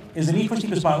sleeping is the need for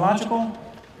sleep is biological,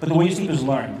 but the way you sleep is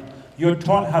learned. You're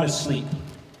taught how to sleep.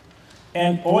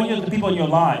 And all the people in your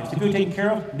lives, the people you're taking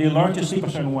care of, they learn to sleep a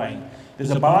certain way. There's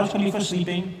a biological need for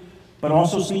sleeping, but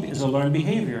also sleep is a learned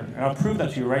behavior. And I'll prove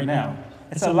that to you right now.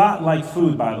 It's a lot like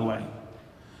food, by the way.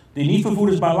 The need for food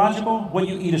is biological, what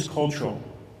you eat is cultural,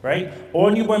 right? All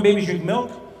newborn babies drink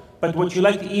milk, but what you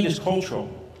like to eat is cultural.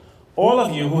 All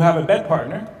of you who have a bed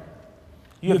partner,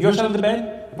 you have your side of the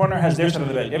bed, the partner has their side of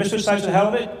the bed. You ever switch sides to the hell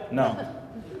of it? No.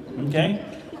 Okay?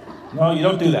 No, you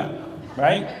don't do that,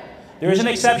 right? There is an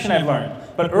exception I've learned.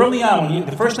 But early on,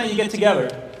 the first night you get together,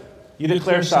 you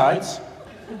declare sides.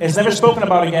 It's never spoken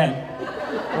about again,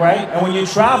 right? And when you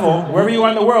travel, wherever you are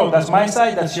in the world, that's my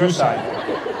side, that's your side,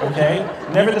 okay?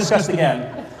 Never discussed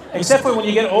again. Except for when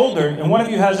you get older, and one of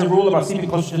you has a rule about sleeping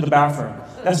closer to the bathroom.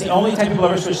 That's the only time people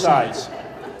ever switch sides.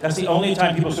 That's the only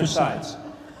time people switch sides.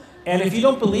 And if you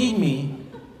don't believe me,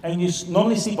 and you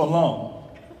normally sleep alone,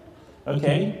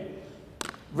 okay?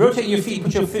 Rotate your feet,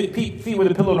 put your feet where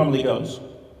the pillow normally goes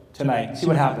tonight. See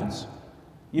what happens.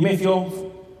 You may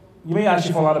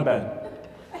actually fall out of bed,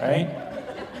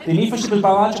 right? The need for sleep is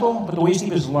biological, but the way you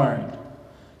sleep is learned.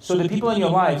 So the people in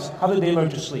your lives, how did they learn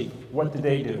to sleep? What did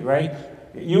they do, right?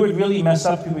 You would really mess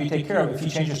up people you take care of if you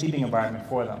change your sleeping environment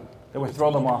for them. That would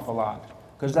throw them off a lot,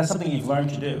 because that's something you've learned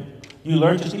to do. You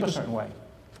learn to sleep a certain way.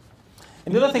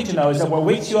 And the other thing to know is that what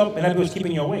wakes you up and is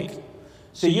keeping you awake.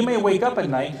 So you may wake up at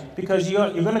night because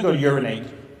you're going to go urinate,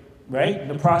 right?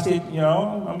 The prostate,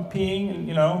 I'm peeing, and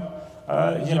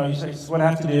you say, it's what I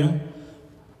have to do.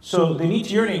 So the need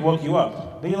to urinate woke you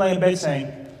up. Then you lay in bed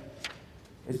saying,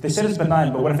 they said it's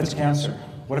benign, but what if it's cancer?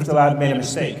 What if the lab made a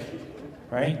mistake,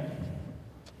 right?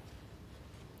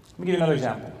 Let me give you another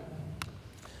example.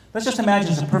 Let's just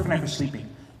imagine it's a perfect night for sleeping.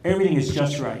 Everything is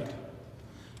just right.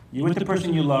 You're with the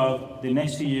person you love, they're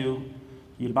next to you,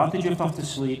 you're about to drift off to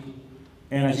sleep,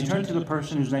 and as you turn to the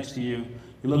person who's next to you,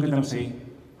 you look at them and say,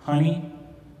 honey,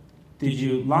 did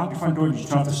you lock the front door or did you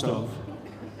turn off the stove?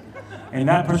 And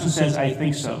that person says, I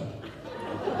think so.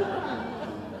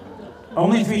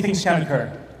 Only 3 things can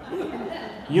occur.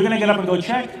 You're going to get up and go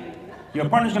check, your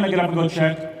partner's going to get up and go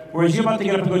check, whereas you're about to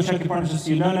get up and go check, your partner says to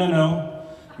you,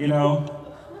 no,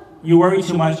 you worry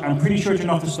too much, I'm pretty sure I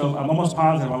turned off the stove, I'm almost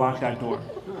positive I locked that door.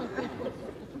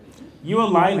 You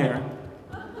will lie there,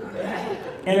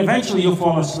 and eventually you'll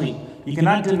fall asleep. You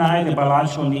cannot deny the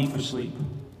biological need for sleep,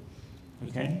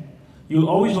 okay? You'll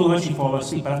always will eventually fall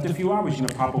asleep, but after a few hours, you're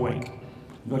gonna pop awake.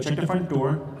 Go check the front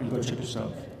door, and go check the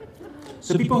stove.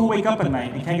 So people who wake up at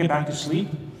night and can't get back to sleep,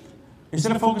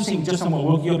 instead of focusing just on what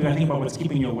woke you up, you gotta think about what's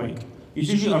keeping you awake. It's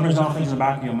usually unresolved things in the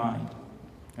back of your mind,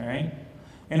 all right?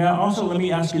 And also, let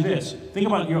me ask you this. Think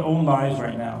about your own lives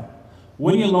right now.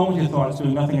 When you're alone with your thoughts,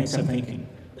 doing nothing except thinking.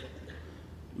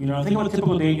 Think about a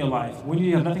typical day in your life. When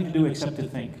you have nothing to do except to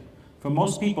think. For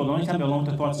most people, the only time they're alone with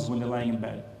their thoughts is when they're laying in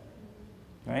bed,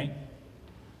 right?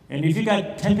 And if you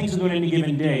got 10 things to do in any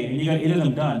given day, and you got 8 of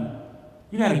them done,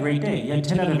 you got a great day. You had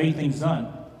 10 out of 8 things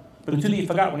done. But the 2 that you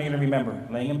forgot, when are you going to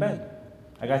remember? Laying in bed.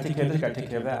 I got to take care of this, I got to take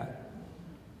care of that,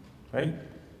 right?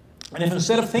 And if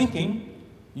instead of thinking,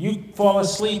 you fall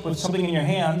asleep with something in your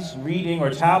hands, reading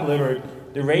or tablet or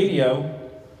the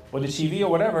radio or the TV or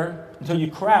whatever, until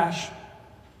you crash,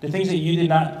 the things that you did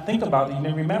not think about, that you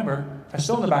didn't remember, are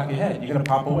still in the back of your head. You're going to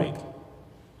pop awake,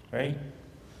 right?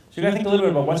 So you got to think a little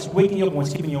bit about what's waking you up and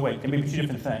what's keeping you awake. They may be 2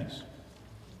 different things.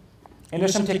 And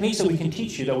there's some techniques that we can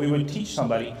teach you, that we would teach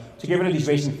somebody to get rid of these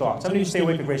racing thoughts. How many of you stay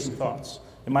awake with racing thoughts?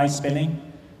 Your mind spinning,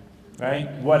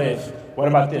 right? What if? What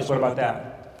about this? What about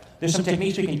that? There's some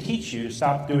techniques we can teach you to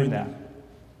stop doing that.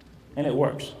 And it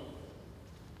works.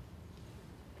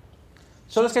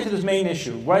 So let's get to this main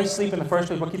issue. Why sleep in the first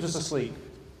place? What keeps us asleep?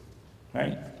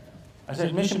 Right? As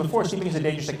I mentioned before, sleeping is a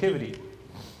dangerous activity.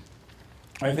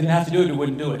 Right? If we didn't have to do it, we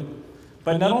wouldn't do it.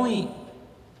 But not only,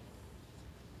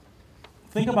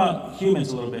 think about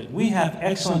humans a little bit. We have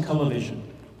excellent color vision.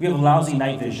 We have lousy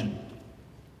night vision.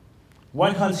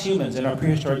 What hunts humans in our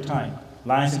prehistoric time?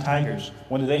 Lions and tigers.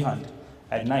 When do they hunt?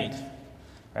 At night,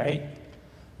 right?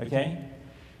 Okay?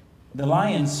 The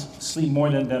lions sleep more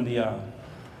than the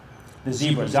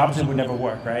zebras. The opposite would never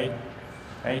work, right?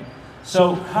 Right?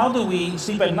 So how do we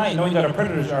sleep at night knowing that our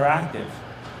predators are active?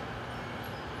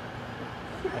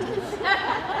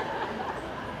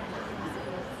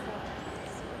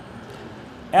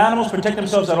 Animals protect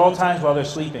themselves at all times while they're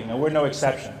sleeping, and we're no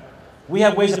exception. We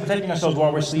have ways of protecting ourselves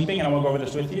while we're sleeping, and I'm going to go over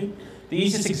this with you. The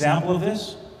easiest example of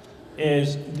this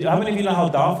is, how many of you know how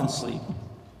dolphins sleep?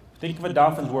 Think of a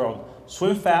dolphin's world.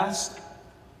 Swim fast,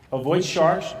 avoid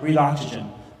sharks, breathe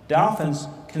oxygen. Dolphins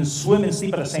can swim and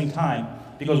sleep at the same time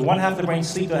because one half of the brain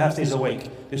sleeps, the other half stays awake.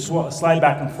 They slide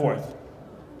back and forth.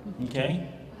 Okay?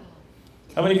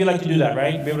 How many of you like to do that,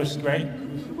 right? Be able to,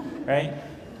 right?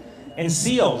 And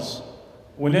seals,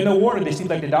 when they're in the water, they sleep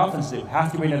like the dolphins do,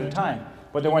 half the brain at a time.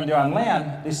 But when they're on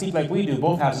land, they sleep like we do,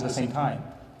 both halves at the same time.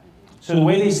 So the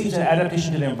way they sleep is an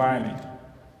adaptation to the environment.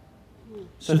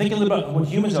 So think a little about what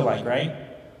humans are like, right?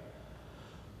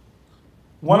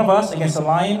 One of us against a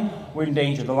lion, we're in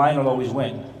danger. The lion will always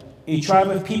win. A tribe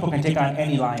of people can take on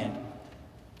any lion,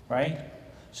 right?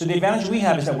 So the advantage we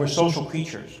have is that we're social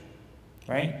creatures,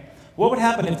 right? What would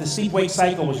happen if the sleep-wake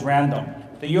cycle was random?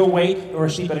 That you're awake or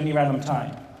asleep at any random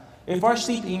time? If our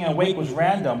sleeping and awake was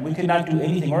random, we could not do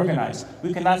anything organized.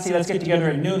 We could not say, let's get together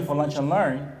at noon for lunch and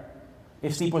learn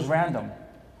if sleep was random.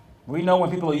 We know when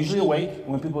people are usually awake and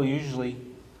when people are usually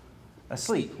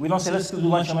asleep. We don't say, let's do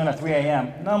lunch and learn at 3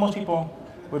 a.m. No, most people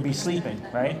would be sleeping,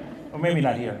 right? Or maybe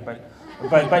not here, but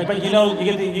you know,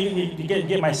 you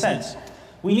get my sense.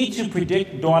 We need to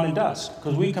predict dawn and dusk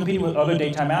because we're competing with other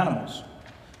daytime animals.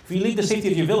 If you leave the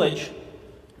safety of your village,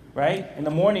 right, in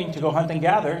the morning to go hunt and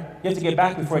gather, you have to get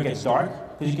back before it gets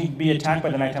dark because you can be attacked by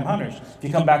the nighttime hunters. If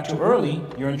you come back too early,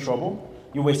 you're in trouble.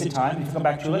 You wasted time. If you come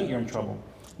back too late, you're in trouble.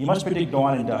 You must predict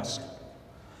dawn and dusk.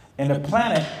 And the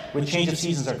planet with change of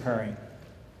seasons occurring.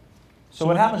 So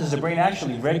what happens is the brain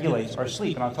actually regulates our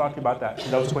sleep, and I'll talk about that. So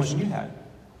that was a question you had.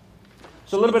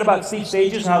 So a little bit about sleep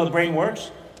stages and how the brain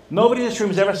works. Nobody in this room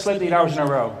has ever slept 8 hours in a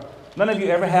row. None of you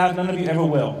ever have. None of you ever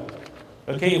will.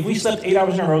 Okay, if we slept 8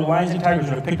 hours in a row, the lions and tigers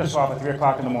would have picked us off at 3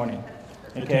 o'clock in the morning.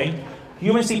 Okay?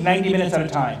 Humans sleep 90 minutes at a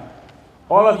time.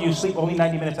 All of you sleep only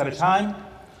 90 minutes at a time.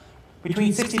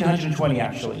 Between 60 to 120,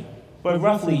 actually. But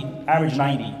roughly, average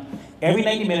 90. Every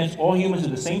 90 minutes, all humans do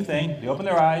the same thing. They open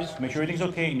their eyes, make sure everything's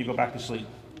okay, and you go back to sleep.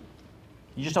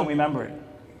 You just don't remember it.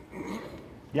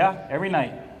 Yeah, every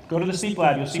night. Go to the sleep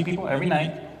lab, you'll see people every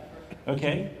night.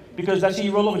 Okay? Because that's how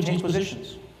you roll over and change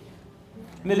positions.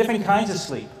 And there are different kinds of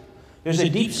sleep. There's a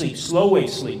deep sleep, slow wave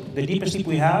sleep. The deepest sleep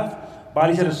we have,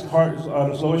 body's at its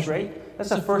lowest rate, that's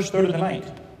the first third of the night,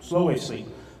 slow wave sleep.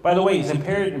 By the way, it's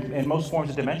impaired in most forms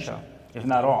of dementia, if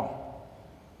not all.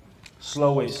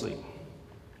 Slow wave sleep.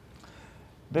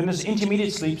 Then there's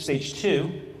intermediate sleep, stage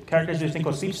 2, characterized with a thing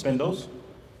called sleep spindles.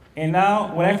 And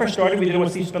now, when I first started, we didn't know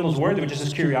what sleep spindles were, they were just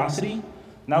as curiosity.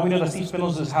 Now we know that sleep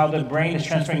spindles is how the brain is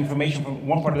transferring information from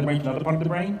one part of the brain to another part of the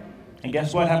brain. And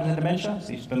guess what happens in dementia?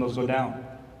 Sleep spindles go down.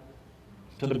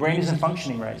 So the brain isn't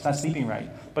functioning right, it's not sleeping right.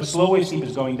 But slow wave sleep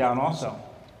is going down also.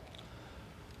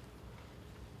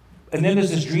 And then there's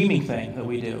this dreaming thing that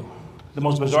we do. The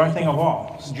most bizarre thing of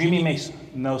all. So dreaming makes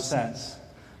no sense.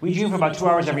 We dream for about 2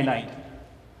 hours every night.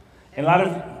 And a lot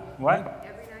of, what?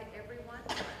 Every night, everyone?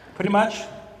 Pretty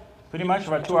much,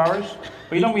 about 2 hours.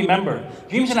 But you don't remember.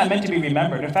 Dreams are not meant to be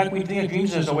remembered. In fact, we think of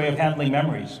dreams as a way of handling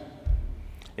memories.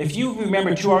 If you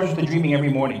remember 2 hours of the dreaming every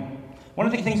morning, one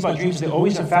of the things about dreams is they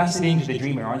always are fascinating to the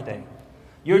dreamer, aren't they?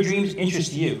 Your dreams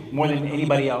interest you more than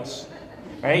anybody else,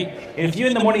 right? And if you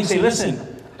in the morning say,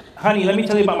 listen, honey, let me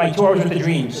tell you about my 2 hours worth of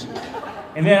dreams.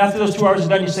 And then after those 2 hours are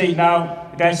done, you say, now,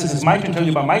 the guy says, it's my turn to tell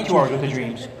you about my 2 hours worth of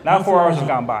dreams. Now 4 hours have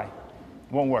gone by.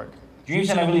 Won't work. Dreams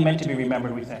are not really meant to be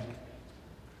remembered, we think.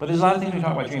 But there's a lot of things we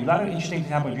talk about dreams. A lot of interesting things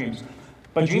happen with dreams.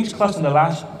 But dreams cluster in the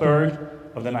last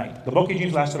third of the night. The bulk of your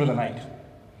dreams last third of the night.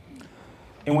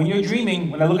 And when you're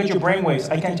dreaming, when I look at your brainwaves,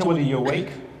 I can't tell whether you're awake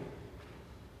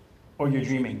or you're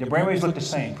dreaming. The brainwaves look the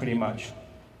same, pretty much.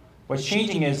 What's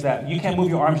changing is that you can't move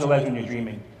your arms or legs when you're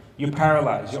dreaming. You're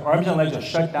paralyzed. Your arms and legs are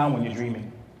shut down when you're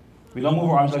dreaming. We don't move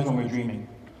our arms and legs when we're dreaming.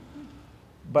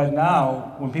 But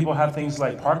now, when people have things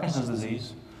like Parkinson's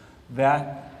disease,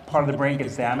 that part of the brain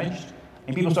gets damaged,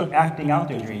 and people start acting out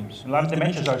their dreams. A lot of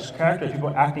dementias are characterized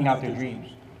people acting out their dreams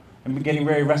and getting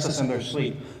very restless in their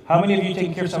sleep. How many of you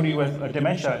taking care of somebody with a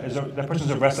dementia, that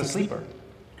person's a restless sleeper?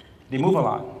 They move a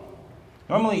lot.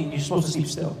 Normally, you're supposed to sleep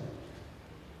still.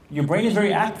 Your brain is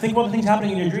very active. Think about the things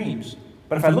happening in your dreams.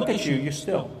 But if I look at you, you're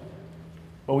still.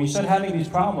 But when you start having these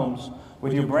problems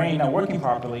with your brain not working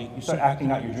properly, you start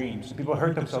acting out your dreams. People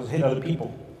hurt themselves, hit other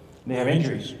people. They have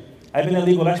injuries. I've been a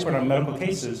legal expert on medical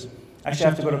cases. Actually, I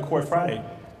have to go to court Friday,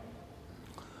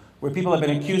 where people have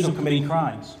been accused of committing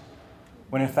crimes,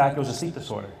 when in fact it was a sleep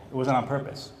disorder. It wasn't on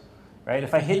purpose, right?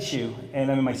 If I hit you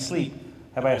and I'm in my sleep,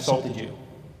 have I assaulted you,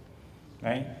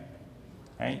 right?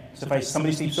 Right? So if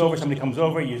somebody sleeps over, somebody comes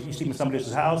over, you sleep in somebody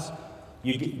else's house,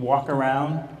 you walk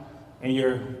around in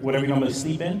your, whatever you normally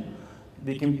sleep in,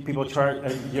 people charge,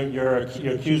 you're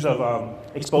accused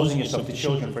of exposing yourself to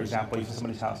children, for example, if it's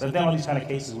somebody's house. There's been all these kind of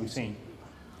cases we've seen.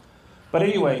 But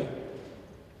anyway,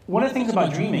 one of the things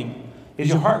about dreaming is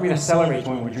your heart rate accelerates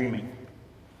when we're dreaming.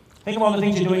 Think of all the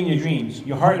things you're doing in your dreams.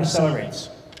 Your heart accelerates.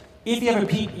 If you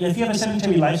have a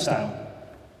sedentary lifestyle,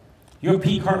 your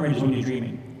peak heart rate is when you're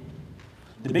dreaming.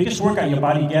 The biggest workout your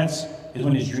body gets is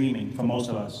when it's dreaming, for most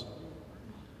of us.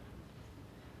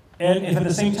 And if at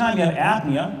the same time you have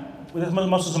apnea, where the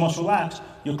muscles are most relaxed,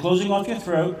 you're closing off your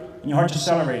throat and your heart's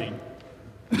accelerating.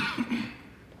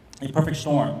 A perfect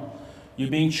storm. You're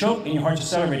being choked and your heart's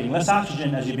accelerating. Less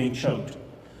oxygen as you're being choked.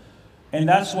 And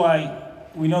that's why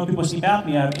we know people with sleep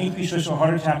apnea have increased risk for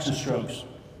heart attacks and strokes.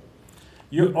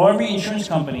 Every insurance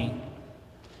company,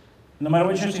 no matter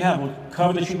what insurance you have, will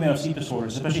cover the treatment of sleep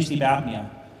disorders, especially sleep apnea.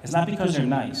 It's not because they're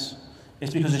nice.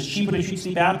 It's because it's cheaper to treat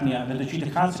sleep apnea than to treat the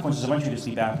consequences of untreated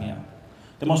sleep apnea.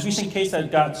 The most recent case that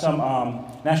got some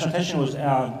national attention was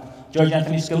Judge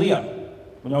Anthony Scalia.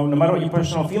 No matter what your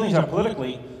personal feelings are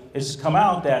politically, it's come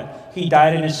out that he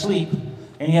died in his sleep,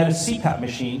 and he had a CPAP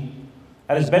machine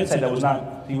at his bedside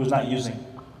that he was not using.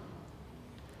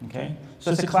 Okay?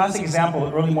 So it's a classic example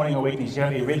of early morning awakenings. You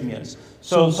have arrhythmias.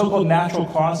 So so-called natural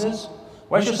causes.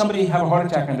 Why should somebody have a heart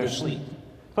attack in their sleep?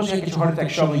 Suppose you get your heart attack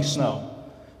shoveling snow,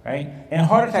 right? And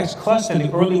heart attacks cluster in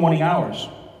the early morning hours,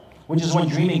 which is when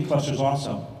dreaming clusters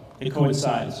also. It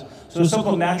coincides. So the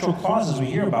so-called natural causes we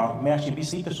hear about may actually be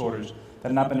sleep disorders that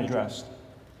have not been addressed.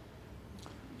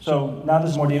 So now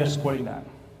there's more data supporting that.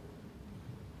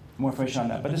 More information on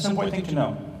that. But it's an important thing to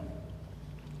know.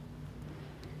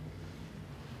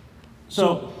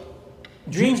 So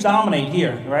dreams dominate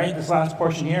here, right? This last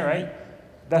portion here, right?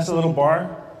 That's the little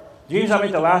bar. Dreams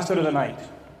dominate the last third of the night.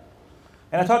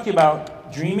 And I talked to you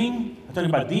about dreaming. I talked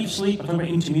about deep sleep. I talked about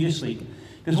intermediate sleep.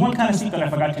 There's one kind of sleep that I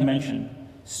forgot to mention.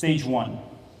 Stage 1.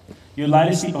 Your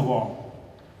lightest sleep of all.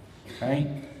 Right?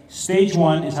 Stage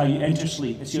 1 is how you enter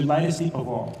sleep. It's your lightest sleep of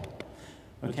all.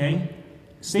 Okay?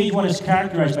 Stage 1 is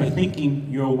characterized by thinking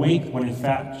you're awake when in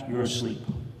fact you're asleep.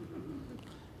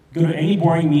 Go to any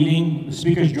boring meeting, the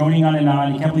speaker's droning on and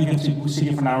on. You can't believe you can sit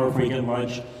here for an hour before you get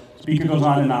lunch. Speaker goes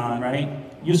on and on, right?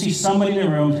 You'll see somebody in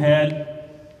the room's head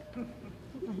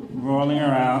rolling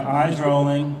around, eyes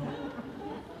rolling,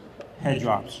 head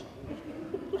drops.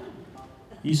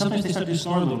 Sometimes they start to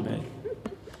snore a little bit.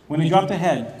 When they drop the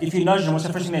head, if you nudge them, what's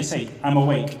the first thing they say? I'm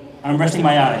awake. I'm resting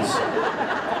my eyes.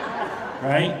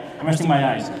 Right? I'm resting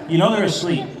my eyes. You know they're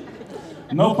asleep.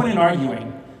 No point in arguing.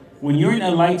 When you're in a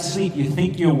light sleep, you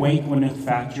think you're awake when in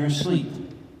fact you're asleep.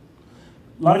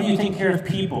 A lot of you take care of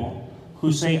people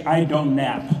who say, I don't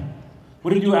nap.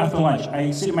 What do you do after lunch?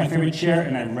 I sit in my favorite chair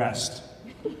and I rest.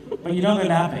 But you know they're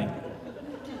napping,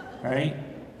 right?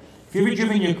 If you've ever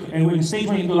driven and in stage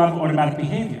 1 you do a lot of automatic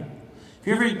behavior. If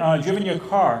you've ever driven your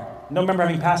car, don't remember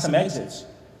having passed some exits,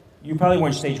 you probably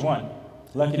weren't stage 1.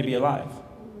 Lucky to be alive.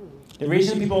 The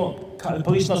reason the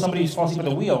police know somebody's falling asleep at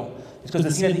the wheel is because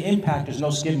the scene of the impact, there's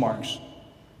no skid marks.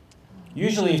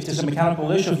 Usually, if there's a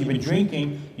mechanical issue, if you've been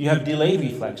drinking, you have delayed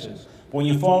reflexes. But when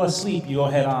you fall asleep, you go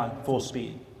head on, full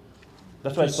speed.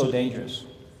 That's why it's so dangerous.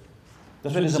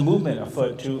 That's why there's a movement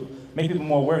afoot to make people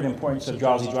more aware of the importance of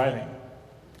drowsy driving.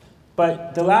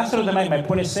 But the last third of the night, my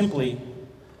point is simply,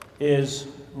 is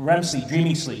REM sleep,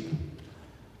 dreaming sleep.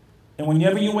 And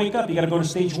whenever you wake up, you got to go to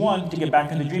stage 1 to get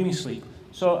back into dreaming sleep.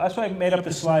 So that's why I made up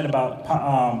this slide about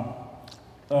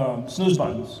snooze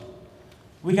buttons.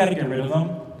 We got to get rid of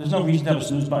them. There's no reason to have a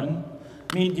snooze button.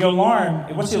 I mean, the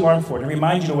alarm, what's the alarm for? To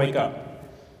remind you to wake up,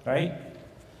 right?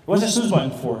 What's the snooze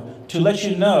button for? To let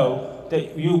you know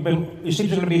that your sleep is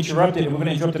going to be interrupted and we're going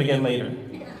to interrupt it again later,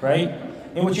 right?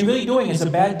 And what you're really doing is a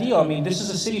bad deal. I mean, this is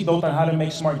a city built on how to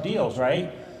make smart deals,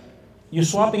 right? You're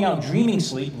swapping out dreaming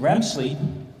sleep, REM sleep,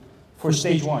 for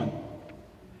stage 1,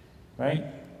 right?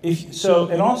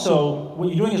 And also, what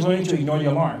you're doing is learning to ignore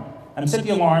the alarm. I'm set the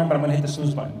alarm, but I'm going to hit the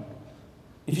snooze button.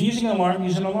 If you're using an alarm,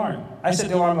 use an alarm. I set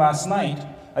the alarm last night.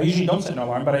 I usually don't set an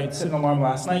alarm, but I set an alarm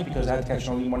last night because I had to catch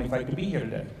an early morning flight to be here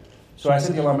today. So I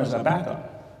set the alarm as a backup.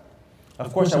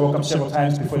 Of course, I woke up several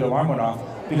times before the alarm went off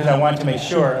because I wanted to make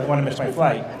sure I didn't want to miss my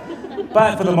flight.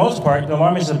 But for the most part, the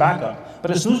alarm is a backup.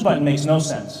 But a snooze button makes no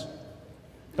sense.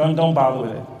 Don't bother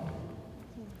with it.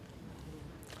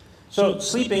 So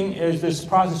sleeping is this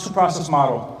two-process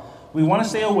model. We want to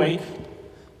stay awake,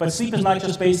 but sleep is not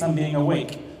just based on being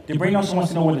awake. The brain also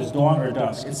wants to know whether it's dawn or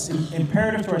dusk. It's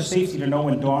imperative to our safety to know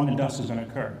when dawn and dusk is going to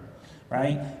occur,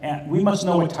 right? And we must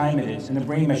know what time it is, and the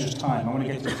brain measures time. I want to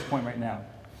get to this point right now.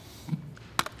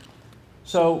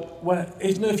 So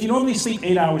if you normally sleep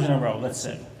 8 hours in a row, let's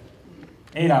say,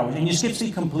 8 hours, and you skip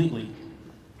sleep completely,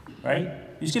 right?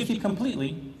 You skip sleep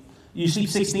completely. You sleep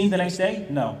 16 the next day?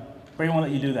 No. Brain won't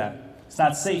let you do that. It's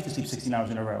not safe to sleep 16 hours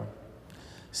in a row.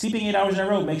 Sleeping 8 hours in a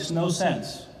row makes no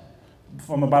sense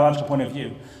from a biological point of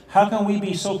view. How can we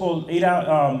be so-called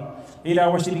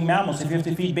 8-hour sleeping mammals if you have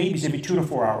to feed babies every 2 to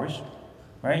 4 hours,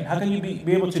 right? How can you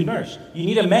be able to nurse? You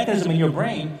need a mechanism in your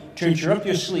brain to interrupt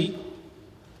your sleep,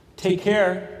 take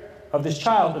care of this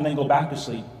child, and then go back to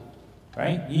sleep,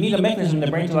 right? You need a mechanism in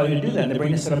the brain to allow you to do that, and the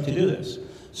brain is set up to do this.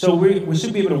 So we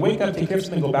should be able to wake up, take care of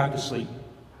something, and go back to sleep,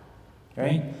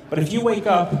 right? But if you wake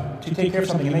up to take care of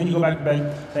something, and then you go back to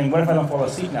bed saying, what if I don't fall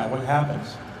asleep now? What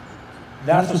happens?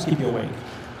 That's what's keep you awake.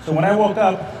 So when I woke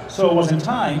up, so it wasn't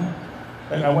time,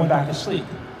 I went back to sleep.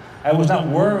 I was not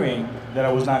worrying that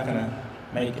I was not going to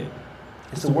make it.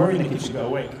 It's the worry that keeps you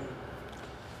awake.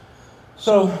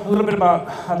 So a little bit about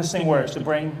how this thing works, the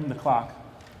brain and the clock.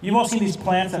 You've all seen these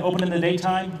plants that open in the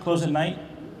daytime, close at night,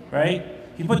 right?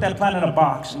 If you put that plant in a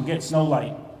box and gets no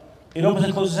light, it opens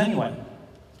and closes anyway,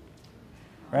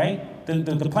 right?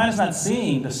 The plant is not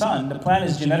seeing the sun. The plant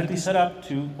is genetically set up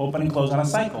to open and close on a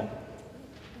cycle,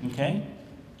 okay?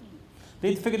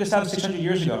 They figured this out 600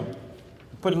 years ago.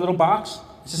 Put a little box,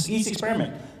 it's just an easy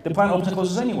experiment. The plant opens and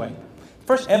closes anyway.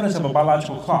 First evidence of a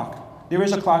biological clock. There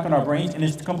is a clock in our brains, and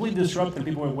it's completely disrupted in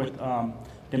people with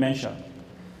dementia.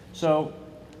 So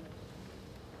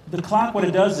the clock, what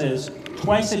it does is,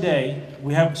 twice a day,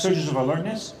 we have surges of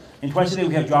alertness, and twice a day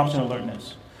we have drops in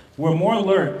alertness. We're more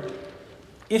alert.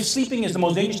 If sleeping is the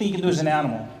most dangerous thing you can do as an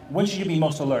animal, when should you be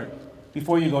most alert?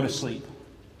 Before you go to sleep.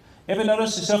 Ever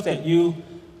notice yourself that you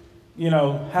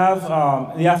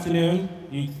have in the afternoon,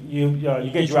 you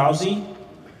get drowsy,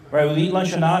 right? Whether you eat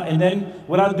lunch or not, and then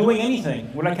without doing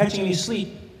anything, without catching any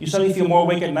sleep, you suddenly feel more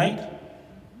awake at night,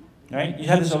 right? You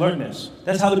have this alertness.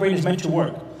 That's how the brain is meant to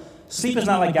work. Sleep is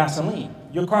not like gasoline.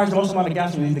 Your car has the most amount of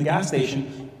gas when you leave the gas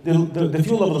station. The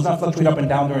fuel level does not fluctuate up and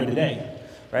down during the day,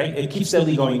 right? It keeps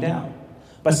steadily going down.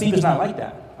 But sleep is not like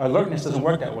that. Alertness doesn't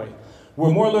work that way.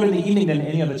 We're more alert in the evening than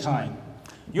any other time.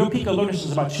 Your peak alertness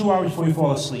is about 2 hours before you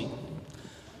fall asleep.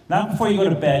 Not before you go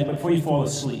to bed, but before you fall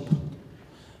asleep.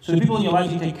 So the people in your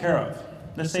life you take care of,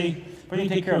 let's say, the person you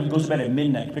take care of goes to bed at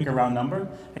midnight, pick a round number,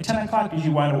 at 10 o'clock is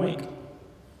you wide awake,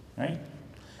 right?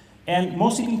 And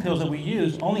most sleeping pills that we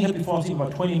use only help you fall asleep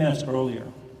about 20 minutes earlier.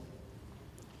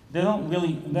 They're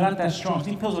not that strong.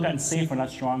 Sleep pills have gotten safer, not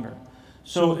stronger.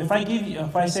 So if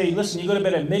I say, listen, you go to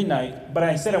bed at midnight, but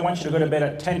instead I want you to go to bed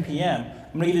at 10 p.m.,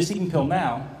 I'm going to give you a sleeping pill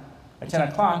now, at 10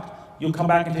 o'clock, you'll come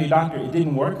back and tell your doctor it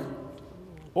didn't work,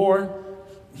 or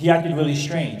he acted really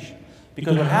strange.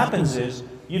 Because what happens is,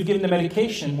 you've given the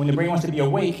medication when the brain wants to be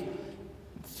awake,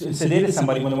 sedated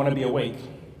somebody when they want to be awake.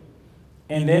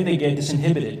 And then they get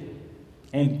disinhibited,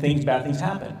 and bad things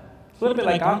happen. It's a little bit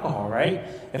like alcohol, right?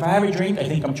 If I have a drink, I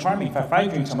think I'm charming. If I have 5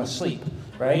 drinks, I'm asleep,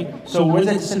 right? So where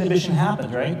does that disinhibition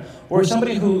happen, right? Or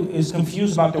somebody who is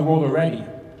confused about the world already.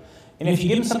 And if you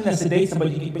give them something that sedates them,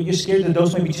 but you're scared the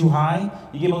dose may be too high,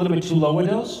 you give them a little bit too low a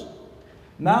dose.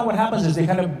 Now what happens is they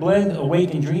kind of blend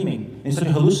awake and dreaming, and start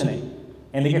to hallucinate,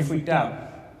 and they get freaked out.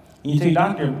 And you tell your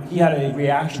doctor, he had a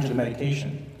reaction to the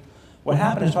medication. What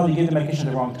happened is probably you gave the medication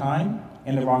at the wrong time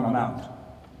and the wrong amount.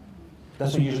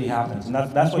 That's what usually happens, and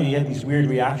that's why you get these weird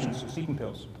reactions to sleeping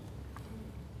pills.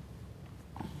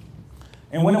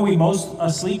 And when are we most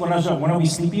asleep? When are we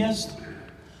sleepiest?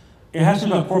 It has to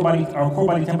do with our core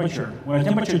body temperature. When our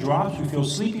temperature drops, we feel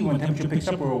sleepy. When temperature picks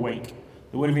up, we're awake.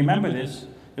 The way to remember this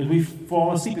is we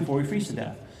fall asleep before we freeze to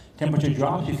death. Temperature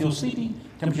drops, you feel sleepy.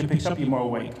 Temperature picks up, you're more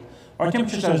awake. Our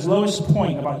temperature's at its lowest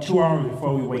point about 2 hours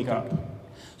before we wake up.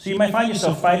 So you might find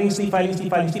yourself fighting sleep,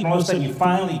 and all of a sudden you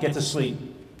finally get to sleep.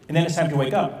 And then it's time to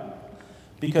wake up.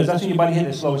 Because that's when your body hit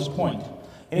its lowest point.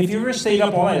 And if you ever stayed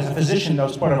up all night, as a physician, that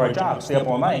was part of our job, stay up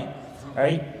all night,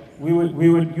 right? You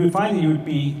would find that you would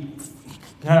be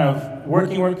kind of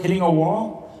working, hitting a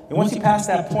wall. And once you pass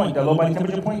that point, that low body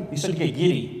temperature point, you start to get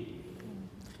giddy.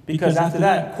 Because after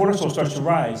that, cortisol starts to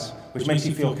rise, which makes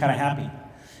you feel kind of happy.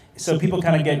 So people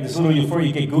kind of get this little euphoria,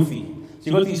 you get goofy. So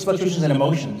you go through these fluctuations in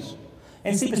emotions.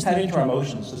 And sleep is tied into our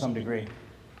emotions to some degree.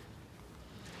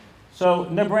 So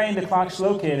in the brain, the clock's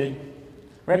located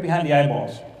right behind the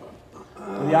eyeballs,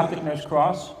 where the optic nerves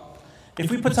cross. If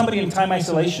we put somebody in time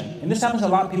isolation, and this happens to a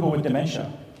lot of people with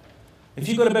dementia, if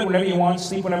you go to bed whenever you want,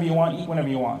 sleep whenever you want, eat whenever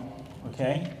you want,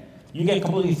 okay, you get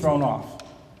completely thrown off,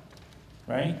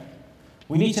 right?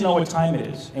 We need to know what time it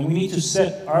is, and we need to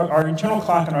set, our internal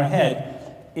clock in our head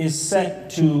is set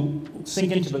to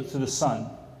sync into the sun.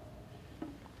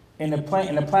 In a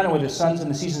planet where the suns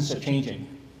and the seasons are changing.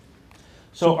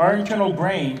 So our internal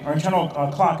brain, our internal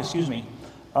clock, is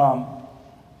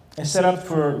set up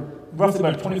for roughly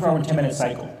about a 24-hour and 10-minute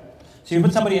cycle. So you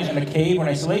put somebody in a cave or in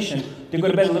isolation, they go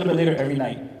to bed a little bit later every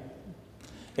night.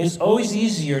 It's always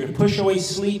easier to push away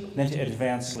sleep than to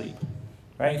advance sleep,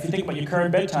 right? If you think about your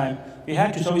current bedtime, if you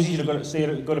had to, it's always easier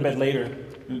to go to bed later,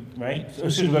 right? Or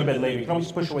excuse me, go to bed later. You can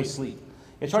always push away sleep.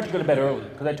 It's hard to go to bed early,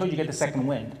 because I told you get the second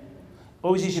wind.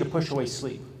 Always easier to push away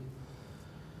sleep.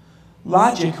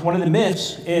 Logic, one of the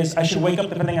myths, is I should wake up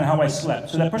depending on how I slept.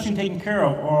 So that person taken care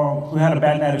of or who had a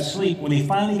bad night of sleep, when they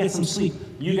finally get some sleep,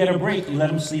 you get a break, you let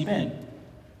them sleep in.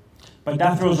 But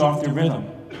that throws off their rhythm.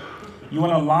 You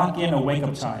want to lock in a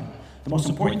wake-up time. The most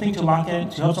important thing to lock in,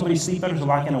 to help somebody sleep better, is to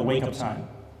lock in a wake-up time.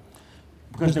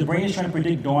 Because the brain is trying to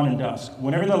predict dawn and dusk.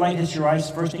 Whenever the light hits your eyes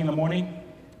first thing in the morning,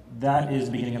 that is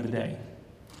the beginning of the day.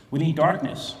 We need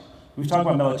darkness. We've talked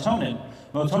about melatonin.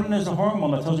 Melatonin is a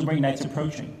hormone that tells the brain night's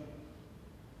approaching.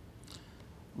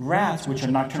 Rats, which are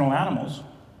nocturnal animals,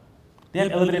 they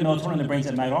have elevated melatonin in their brains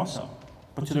at night also.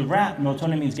 But to the rat,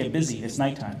 melatonin means get busy, it's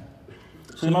nighttime.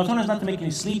 So the melatonin is not to make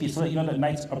you sleepy, it's to let you know that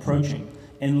night's approaching.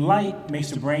 And light makes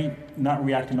the brain not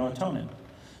react to melatonin.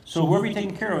 So whoever you're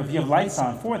taking care of, if you have lights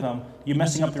on for them, you're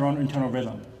messing up their own internal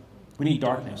rhythm. We need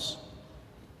darkness.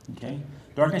 Okay?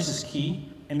 Darkness is key,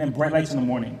 and then bright lights in the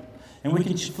morning. And we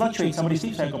can fluctuate somebody's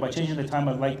sleep cycle by changing the time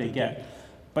of light they get.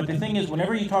 But the thing is,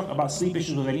 whenever you talk about sleep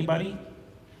issues with anybody,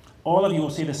 all of you will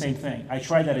say the same thing. I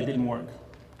tried that, it didn't work.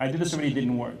 I did this already, it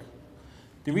didn't work.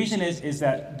 The reason is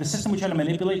that the system we try to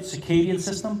manipulate, the circadian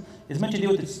system, is meant to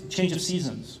deal with the change of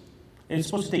seasons. It's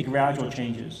supposed to take gradual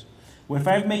changes. If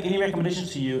I make any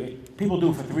recommendations to you, people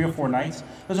do it for 3 or 4 nights.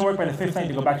 It doesn't work by the 5th night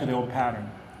to go back to the old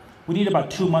pattern. We need about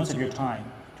 2 months of your time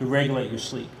to regulate your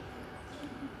sleep.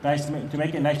 Nice to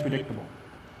make it nice, predictable.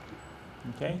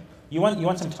 Okay? You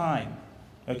want some time.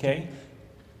 Okay?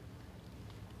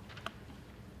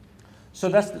 So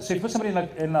if you put somebody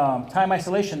in time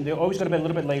isolation, they always go to bed a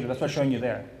little bit later. That's what I'm showing you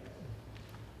there.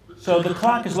 So the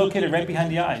clock is located right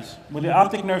behind the eyes. Where the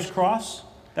optic nerves cross,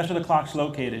 that's where the clock's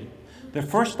located. The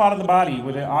first spot of the body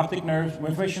where the optic nerves, where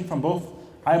information from both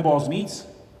eyeballs meets,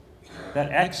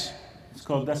 that X,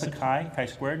 that's a chi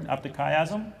squared, optic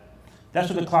chiasm. That's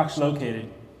where the clock's located.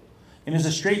 And there's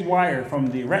a straight wire from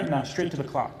the retina straight to the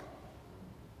clock.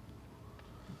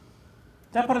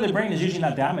 That part of the brain is usually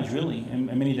not damaged, really, in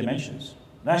many dimensions.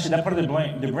 Actually, that part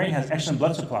of the brain has excellent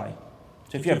blood supply.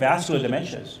 So if you have vascular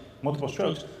dementias, multiple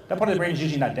strokes, that part of the brain is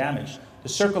usually not damaged. The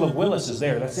circle of Willis is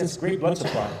there. That's great blood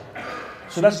supply.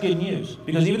 So that's good news.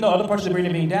 Because even though other parts of the brain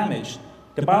are being damaged,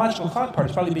 the biological clock part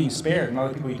is probably being spared in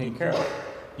other people you take care of.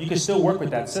 You can still work with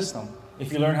that system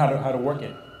if you learn how to work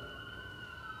it.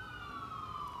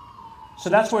 So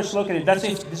that's where it's located.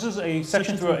 This is a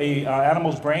section through an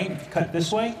animal's brain, cut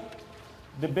this way.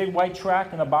 The big white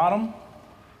track in the bottom.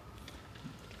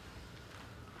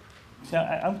 See,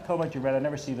 I'm colorblind to red. I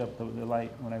never see the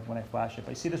light when I flash it.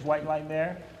 But you see this white line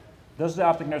there? Those are the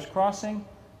optic nerves crossing.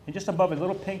 And just above it, a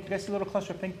little pink. You guys see a little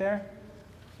cluster of pink there?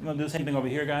 I'm going to do the same thing over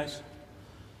here, guys.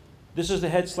 This is the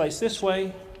head sliced this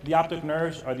way. The optic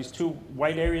nerves are these 2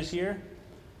 white areas here.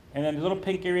 And then the little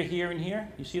pink area here and here.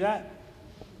 You see that?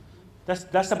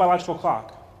 That's the biological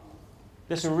clock.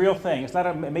 This is a real thing. It's not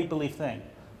a make-believe thing.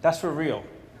 That's for real.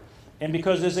 And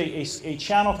because there's a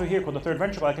channel through here called the third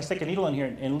ventricle, I can stick a needle in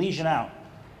here and lesion out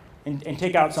and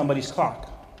take out somebody's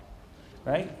clock.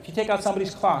 Right? If you take out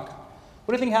somebody's clock,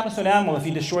 what do you think happens to an animal if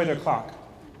you destroy their clock?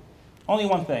 Only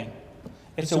one thing.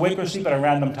 It's awake or asleep at a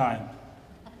random time.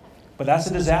 But that's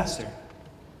a disaster.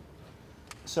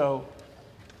 So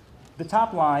the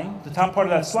top line, the top part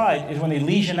of that slide, is when they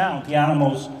lesion out the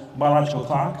animal's biological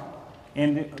clock.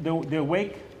 And they're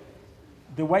awake.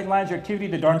 The white lines are activity,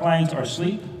 the dark lines are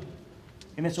sleep.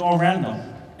 And it's all random.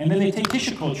 And then they take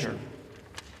tissue culture.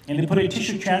 And they put a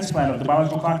tissue transplant of the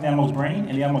biological clock in the animal's brain,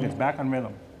 and the animal gets back on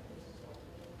rhythm.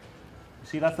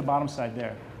 See, that's the bottom side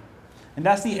there. And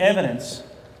that's the evidence.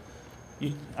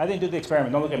 I didn't do the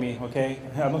experiment. Don't look at me, okay?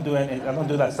 I don't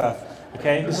do that stuff,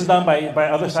 okay? This is done by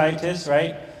other scientists,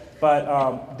 right?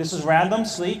 But this is random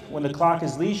sleep when the clock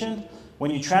is lesioned.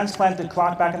 When you transplant the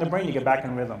clock back in the brain, you get back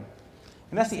in rhythm.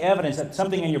 And that's the evidence that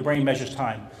something in your brain measures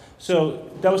time. So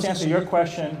that was to answer your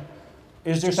question.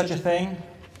 Is there such a thing?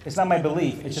 It's not my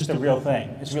belief. It's just a real thing.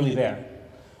 It's really there.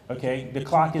 Okay? The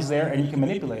clock is there, and you can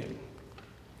manipulate it.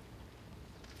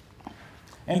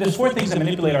 And there's 4 things that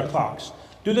manipulate our clocks.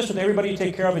 Do this with everybody you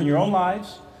take care of in your own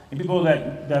lives and people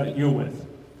that you're with.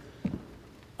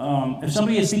 If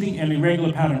somebody is sleeping in a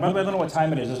irregular pattern, by the way, I don't know what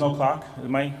time it is. There's no clock.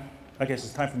 I guess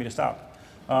it's time for me to stop.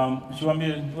 So you want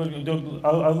me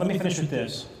to let me finish with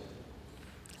this.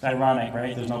 It's ironic,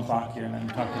 right? There's no clock here, and I'm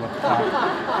talking about the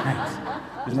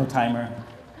clock. There's no timer.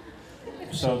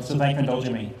 So thank you for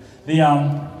indulging me.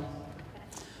 The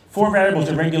 4 variables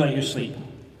that regulate your sleep.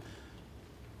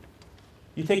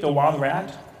 You take a wild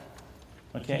rat,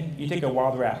 okay? You take a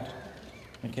wild rat,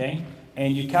 okay?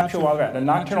 And you capture a wild rat, a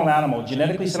nocturnal animal,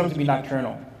 genetically set up to be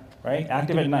nocturnal, right?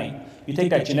 Active at night. You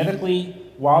take that genetically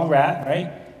wild rat,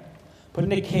 right? Put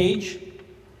it in a cage,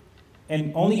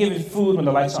 and only give it food when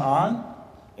the lights are on,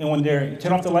 and when they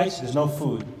turn off the lights, there's no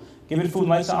food. Give it food when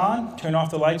lights are on, turn off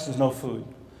the lights, there's no food.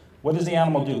 What does the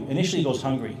animal do? Initially it goes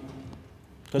hungry,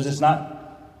 because it's not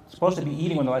supposed to be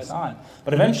eating when the lights are on.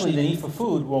 But eventually the need for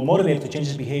food will motivate it to change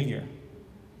its behavior.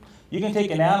 You can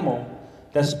take an animal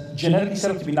that's genetically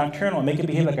set up to be nocturnal and make it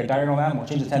behave like a diurnal animal,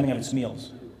 change the timing of its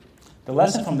meals. The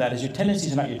lesson from that is your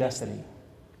tendencies are not your destiny.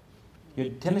 Your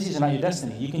tendencies are not your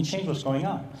destiny. You can change what's going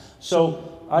on.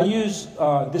 So I use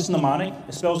this mnemonic.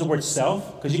 It spells the word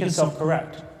self, because you can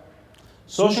self-correct.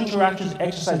 Social interactions,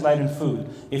 exercise, light, and food.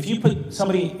 If you put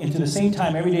somebody into the same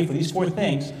time every day for these 4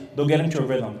 things, they'll get into a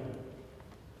rhythm.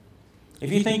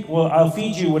 If you think, well, I'll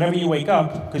feed you whenever you wake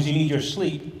up because you need your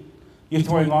sleep, you're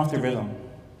throwing off the rhythm.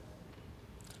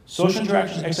 Social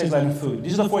interactions, exercise, light, and food.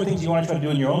 These are the 4 things you want to try to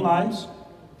do in your own lives,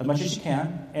 as much as you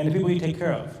can, and the people you take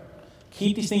care of.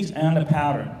 Keep these things on a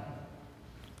pattern.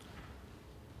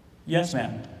 Yes,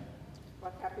 ma'am?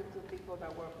 What happened to people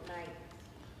that work nights?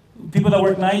 People that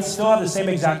work nights still have the same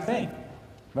exact thing,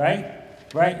 right?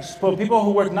 Right? So people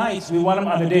who work nights, we want them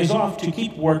on their days off to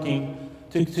keep working,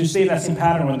 to stay in that same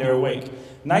pattern when they're awake.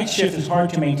 Night shift is hard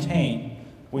to maintain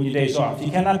when your day's off. You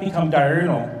cannot become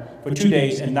diurnal for 2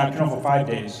 days and nocturnal for 5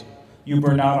 days. You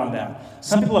burn out on that.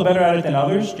 Some people are better at it than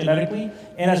others genetically,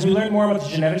 and as we learn more about the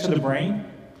genetics of the brain,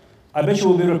 I bet you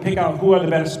we'll be able to pick out who are the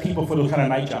best people for those kind of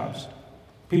night jobs.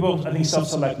 People, I think,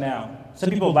 self-select now. Some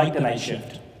people like the night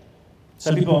shift.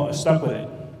 Some people are stuck with it.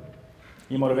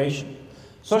 Your motivation.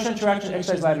 Social interaction,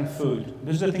 exercise, light, and food.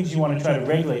 Those are the things you want to try to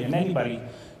regulate in anybody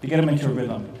to get them into a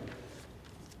rhythm.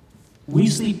 We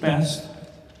sleep best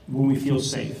when we feel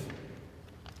safe.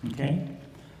 Okay?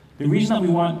 The reason that we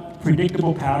want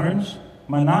predictable patterns,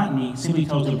 monotony simply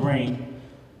tells the brain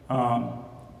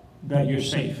that you're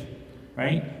safe,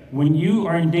 right? When you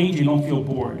are in danger, you don't feel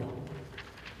bored,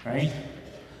 right?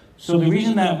 So the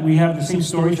reason that we have the same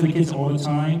stories for the kids all the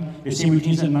time, the same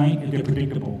routines at night, is they're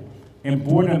predictable. And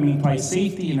boredom implies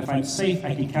safety, and if I'm safe,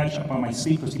 I can catch up on my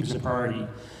sleep because sleep is a priority.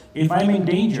 If I'm in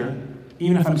danger,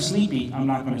 even if I'm sleepy, I'm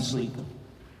not going to sleep,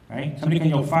 right? Somebody can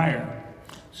yell fire.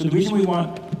 So the reason we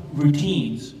want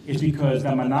routines is because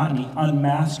that monotony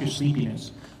unmasks your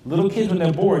sleepiness. Little kids, when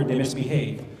they're bored, they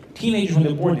misbehave. Teenagers, when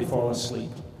they're bored, they fall asleep.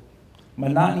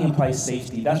 Monotony implies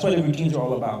safety. That's what the routines are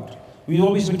all about. We've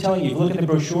always been telling you, if you look at the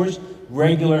brochures,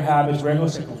 regular habits, regular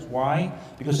cycles. Why?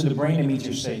 Because to the brain, it means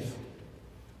you're safe.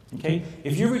 Okay?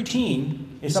 If your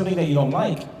routine is something that you don't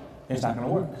like, then it's not going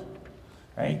to work.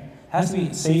 Right? Has to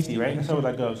be safety, right? That's how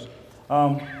that goes.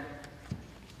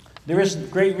 There is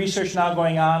great research now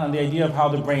going on the idea of how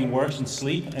the brain works in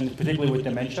sleep, and particularly with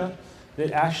dementia,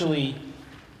 that actually,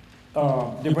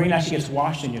 the brain actually gets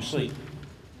washed in your sleep.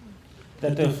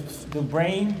 That the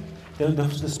brain,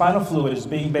 the spinal fluid is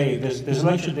being bathed. There's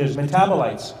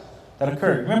metabolites that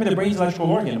occur. Remember, the brain's an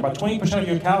electrical organ. About 20% of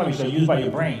your calories are used by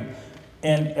your brain.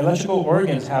 And electrical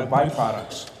organs have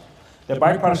byproducts. The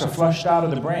byproducts are flushed out of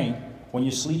the brain when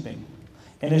you're sleeping.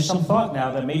 And there's some thought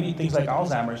now that maybe things like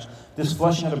Alzheimer's, this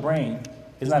flushing of the brain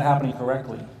is not happening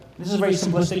correctly. This is a very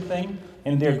simplistic thing,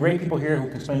 and there are great people here who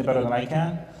can explain it better than I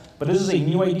can. But this is a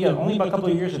new idea, only about a couple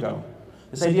of years ago.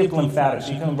 This idea of lymphatics.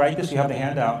 So you can write this, you have the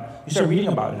handout. You start reading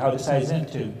about it, how this ties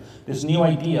into this new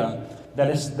idea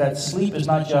that sleep is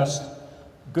not just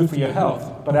good for your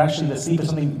health, but actually that sleep is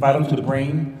something vital to the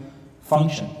brain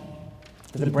function.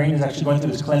 That the brain is actually going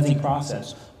through this cleansing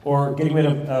process, or getting rid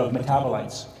of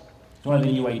metabolites. It's one of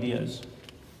the new ideas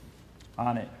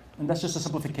on it. And that's just a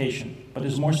simplification, but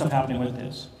there's more stuff happening with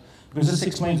this. Because this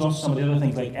explains also some of the other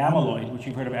things like amyloid, which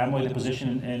you've heard of amyloid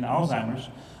deposition in Alzheimer's,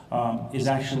 is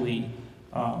actually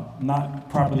not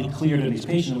properly cleared in these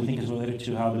patients, and we think is related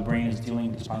to how the brain is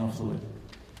dealing with the spinal fluid.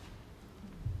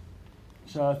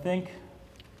 So I think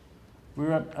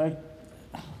there's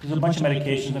a bunch of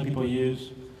medications that people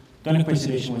use. Don't equate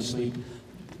sedation with sleep.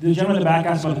 The gentleman in the back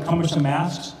asked about the cumbersome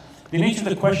masks. The nature of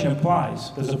the question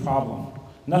implies there's a problem.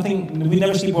 We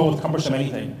never sleep well with cumbersome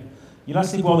anything. You don't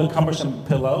sleep well with a cumbersome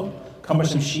pillow,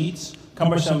 cumbersome sheets,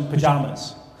 cumbersome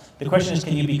pajamas. The question is,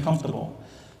 can you be comfortable?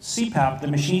 CPAP, the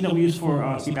machine that we use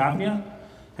for sleep apnea,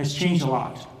 has changed a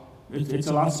lot. It's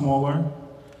a lot smaller.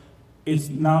 It's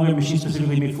now a machine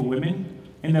specifically made for women,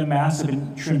 and the masks have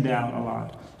been trimmed down a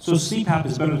lot. So CPAP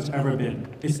is better than it's ever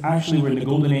been. It's actually, we're in the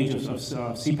golden age of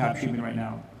CPAP treatment right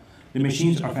now. The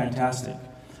machines are fantastic.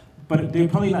 But they're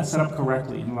probably not set up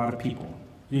correctly in a lot of people.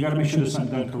 You gotta make sure there's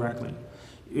something done correctly.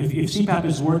 If CPAP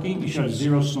is working, you should have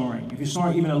 0 snoring. If you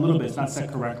snore even a little bit, it's not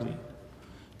set correctly.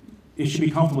 It should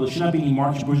be comfortable. There should not be any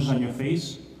marks, bruises on your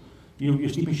face. Your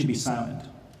sleeping should be silent.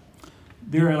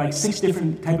 There are like 6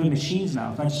 different types of machines now.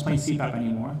 It's not just plain CPAP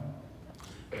anymore.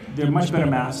 They're much better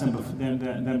masks than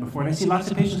before. And I see lots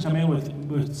of patients come in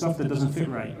with stuff that doesn't fit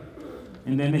right.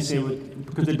 And then they say,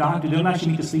 because the doctor, they don't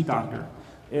actually meet the sleep doctor.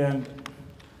 And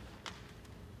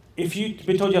if you've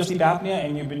been told you have sleep apnea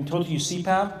and you've been told to use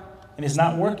CPAP and it's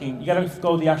not working, you gotta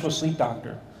go to the actual sleep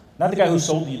doctor. Not the guy who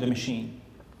sold you the machine.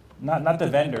 Not the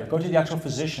vendor. Go to the actual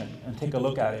physician and take a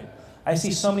look at it. I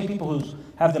see so many people who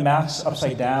have the masks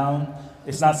upside down.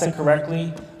 It's not set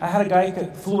correctly. I had a guy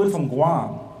who flew in from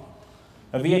Guam.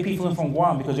 A VIP flew in from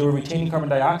Guam because they were retaining carbon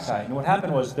dioxide. And what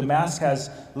happened was the mask has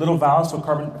little valves for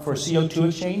CO2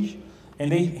 exchange,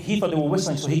 and he thought they were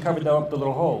whistling, so he covered up the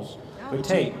little holes with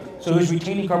tape. So he was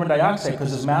retaining carbon dioxide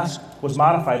because his mask was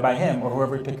modified by him or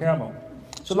whoever took care of him.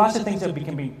 So lots of things that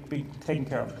can be taken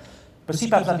care of. But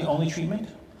CPAP is not the only treatment.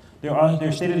 There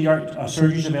are state-of-the-art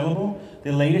surgeries available.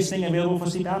 The latest thing available for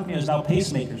sleep apnea is now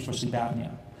pacemakers for sleep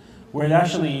apnea, where it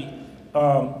actually,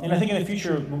 and I think in the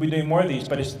future we'll be doing more of these,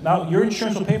 but it's now your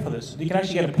insurance will pay for this. You can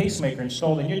actually get a pacemaker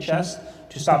installed in your chest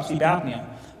to stop sleep apnea.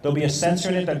 There'll be a sensor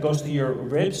in it that goes to your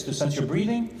ribs to sense your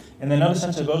breathing, and then another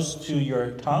sensor goes to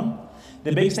your tongue.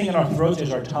 The biggest thing in our throats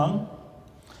is our tongue.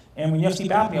 And when you have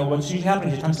sleep apnea, what's usually happening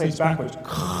is your tongue slides backwards.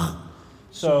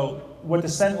 So what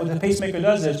the pacemaker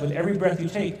does is, with every breath you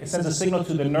take, it sends a signal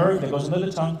to the nerve that goes under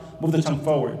the tongue, move the tongue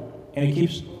forward. And it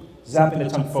keeps zapping the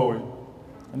tongue forward.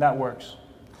 And that works.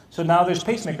 So now there's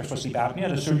pacemakers for sleep apnea,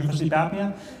 there's surgery for sleep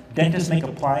apnea, dentists make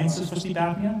appliances for sleep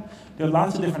apnea. There are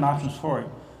lots of different options for it.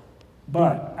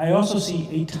 But I also see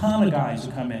a ton of guys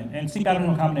who come in, and sleep apnea is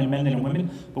more common in men than in women,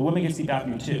 but women get sleep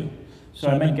apnea too. So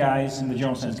I meant guys in the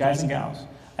general sense, guys and gals.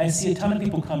 I see a ton of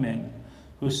people come in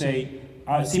who say,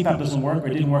 CPAP doesn't work or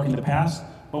it didn't work in the past,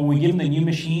 but when we give them the new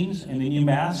machines and the new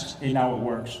masks, now it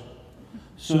works.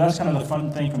 So that's kind of the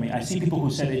fun thing for me. I see people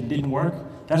who said it didn't work.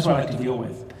 That's what I like to deal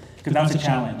with, because that's a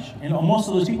challenge. And most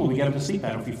of those people, we get them to sleep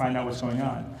better if we find out what's going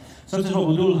on. Sometimes what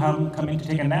we'll do is have them come in to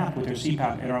take a nap with their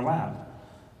CPAP in our lab.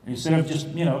 Instead of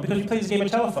just, because we play this game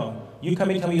of telephone. You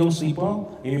come in, tell me you don't sleep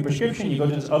well, you have a prescription, you go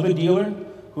to this other dealer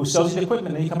who sells you the equipment,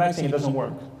 and then you come back saying it doesn't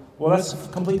work. Well, let's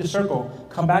complete the circle.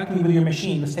 Come back to me with your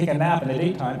machine. Let's take a nap in the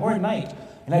daytime or at night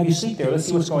and have you sleep there. Let's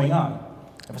see what's going on,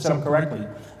 if I set up correctly.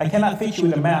 I cannot fit you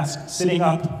with a mask sitting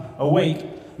up, awake,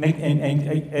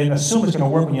 and assume it's going to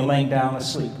work when you're laying down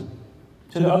asleep.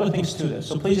 So there are other things to this.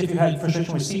 So please, if you've had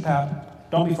frustration with CPAP,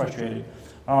 don't be frustrated.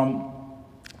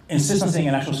 Insist on seeing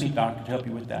an actual sleep doctor to help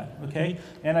you with that, okay?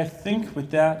 And I think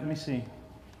with that, let me see.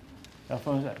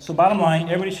 So bottom line,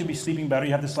 everybody should be sleeping better.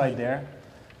 You have the slide there.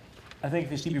 I think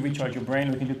if you sleep, you recharge your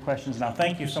brain. We can do questions now.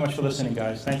 Thank you so much for listening,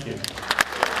 guys. Thank you.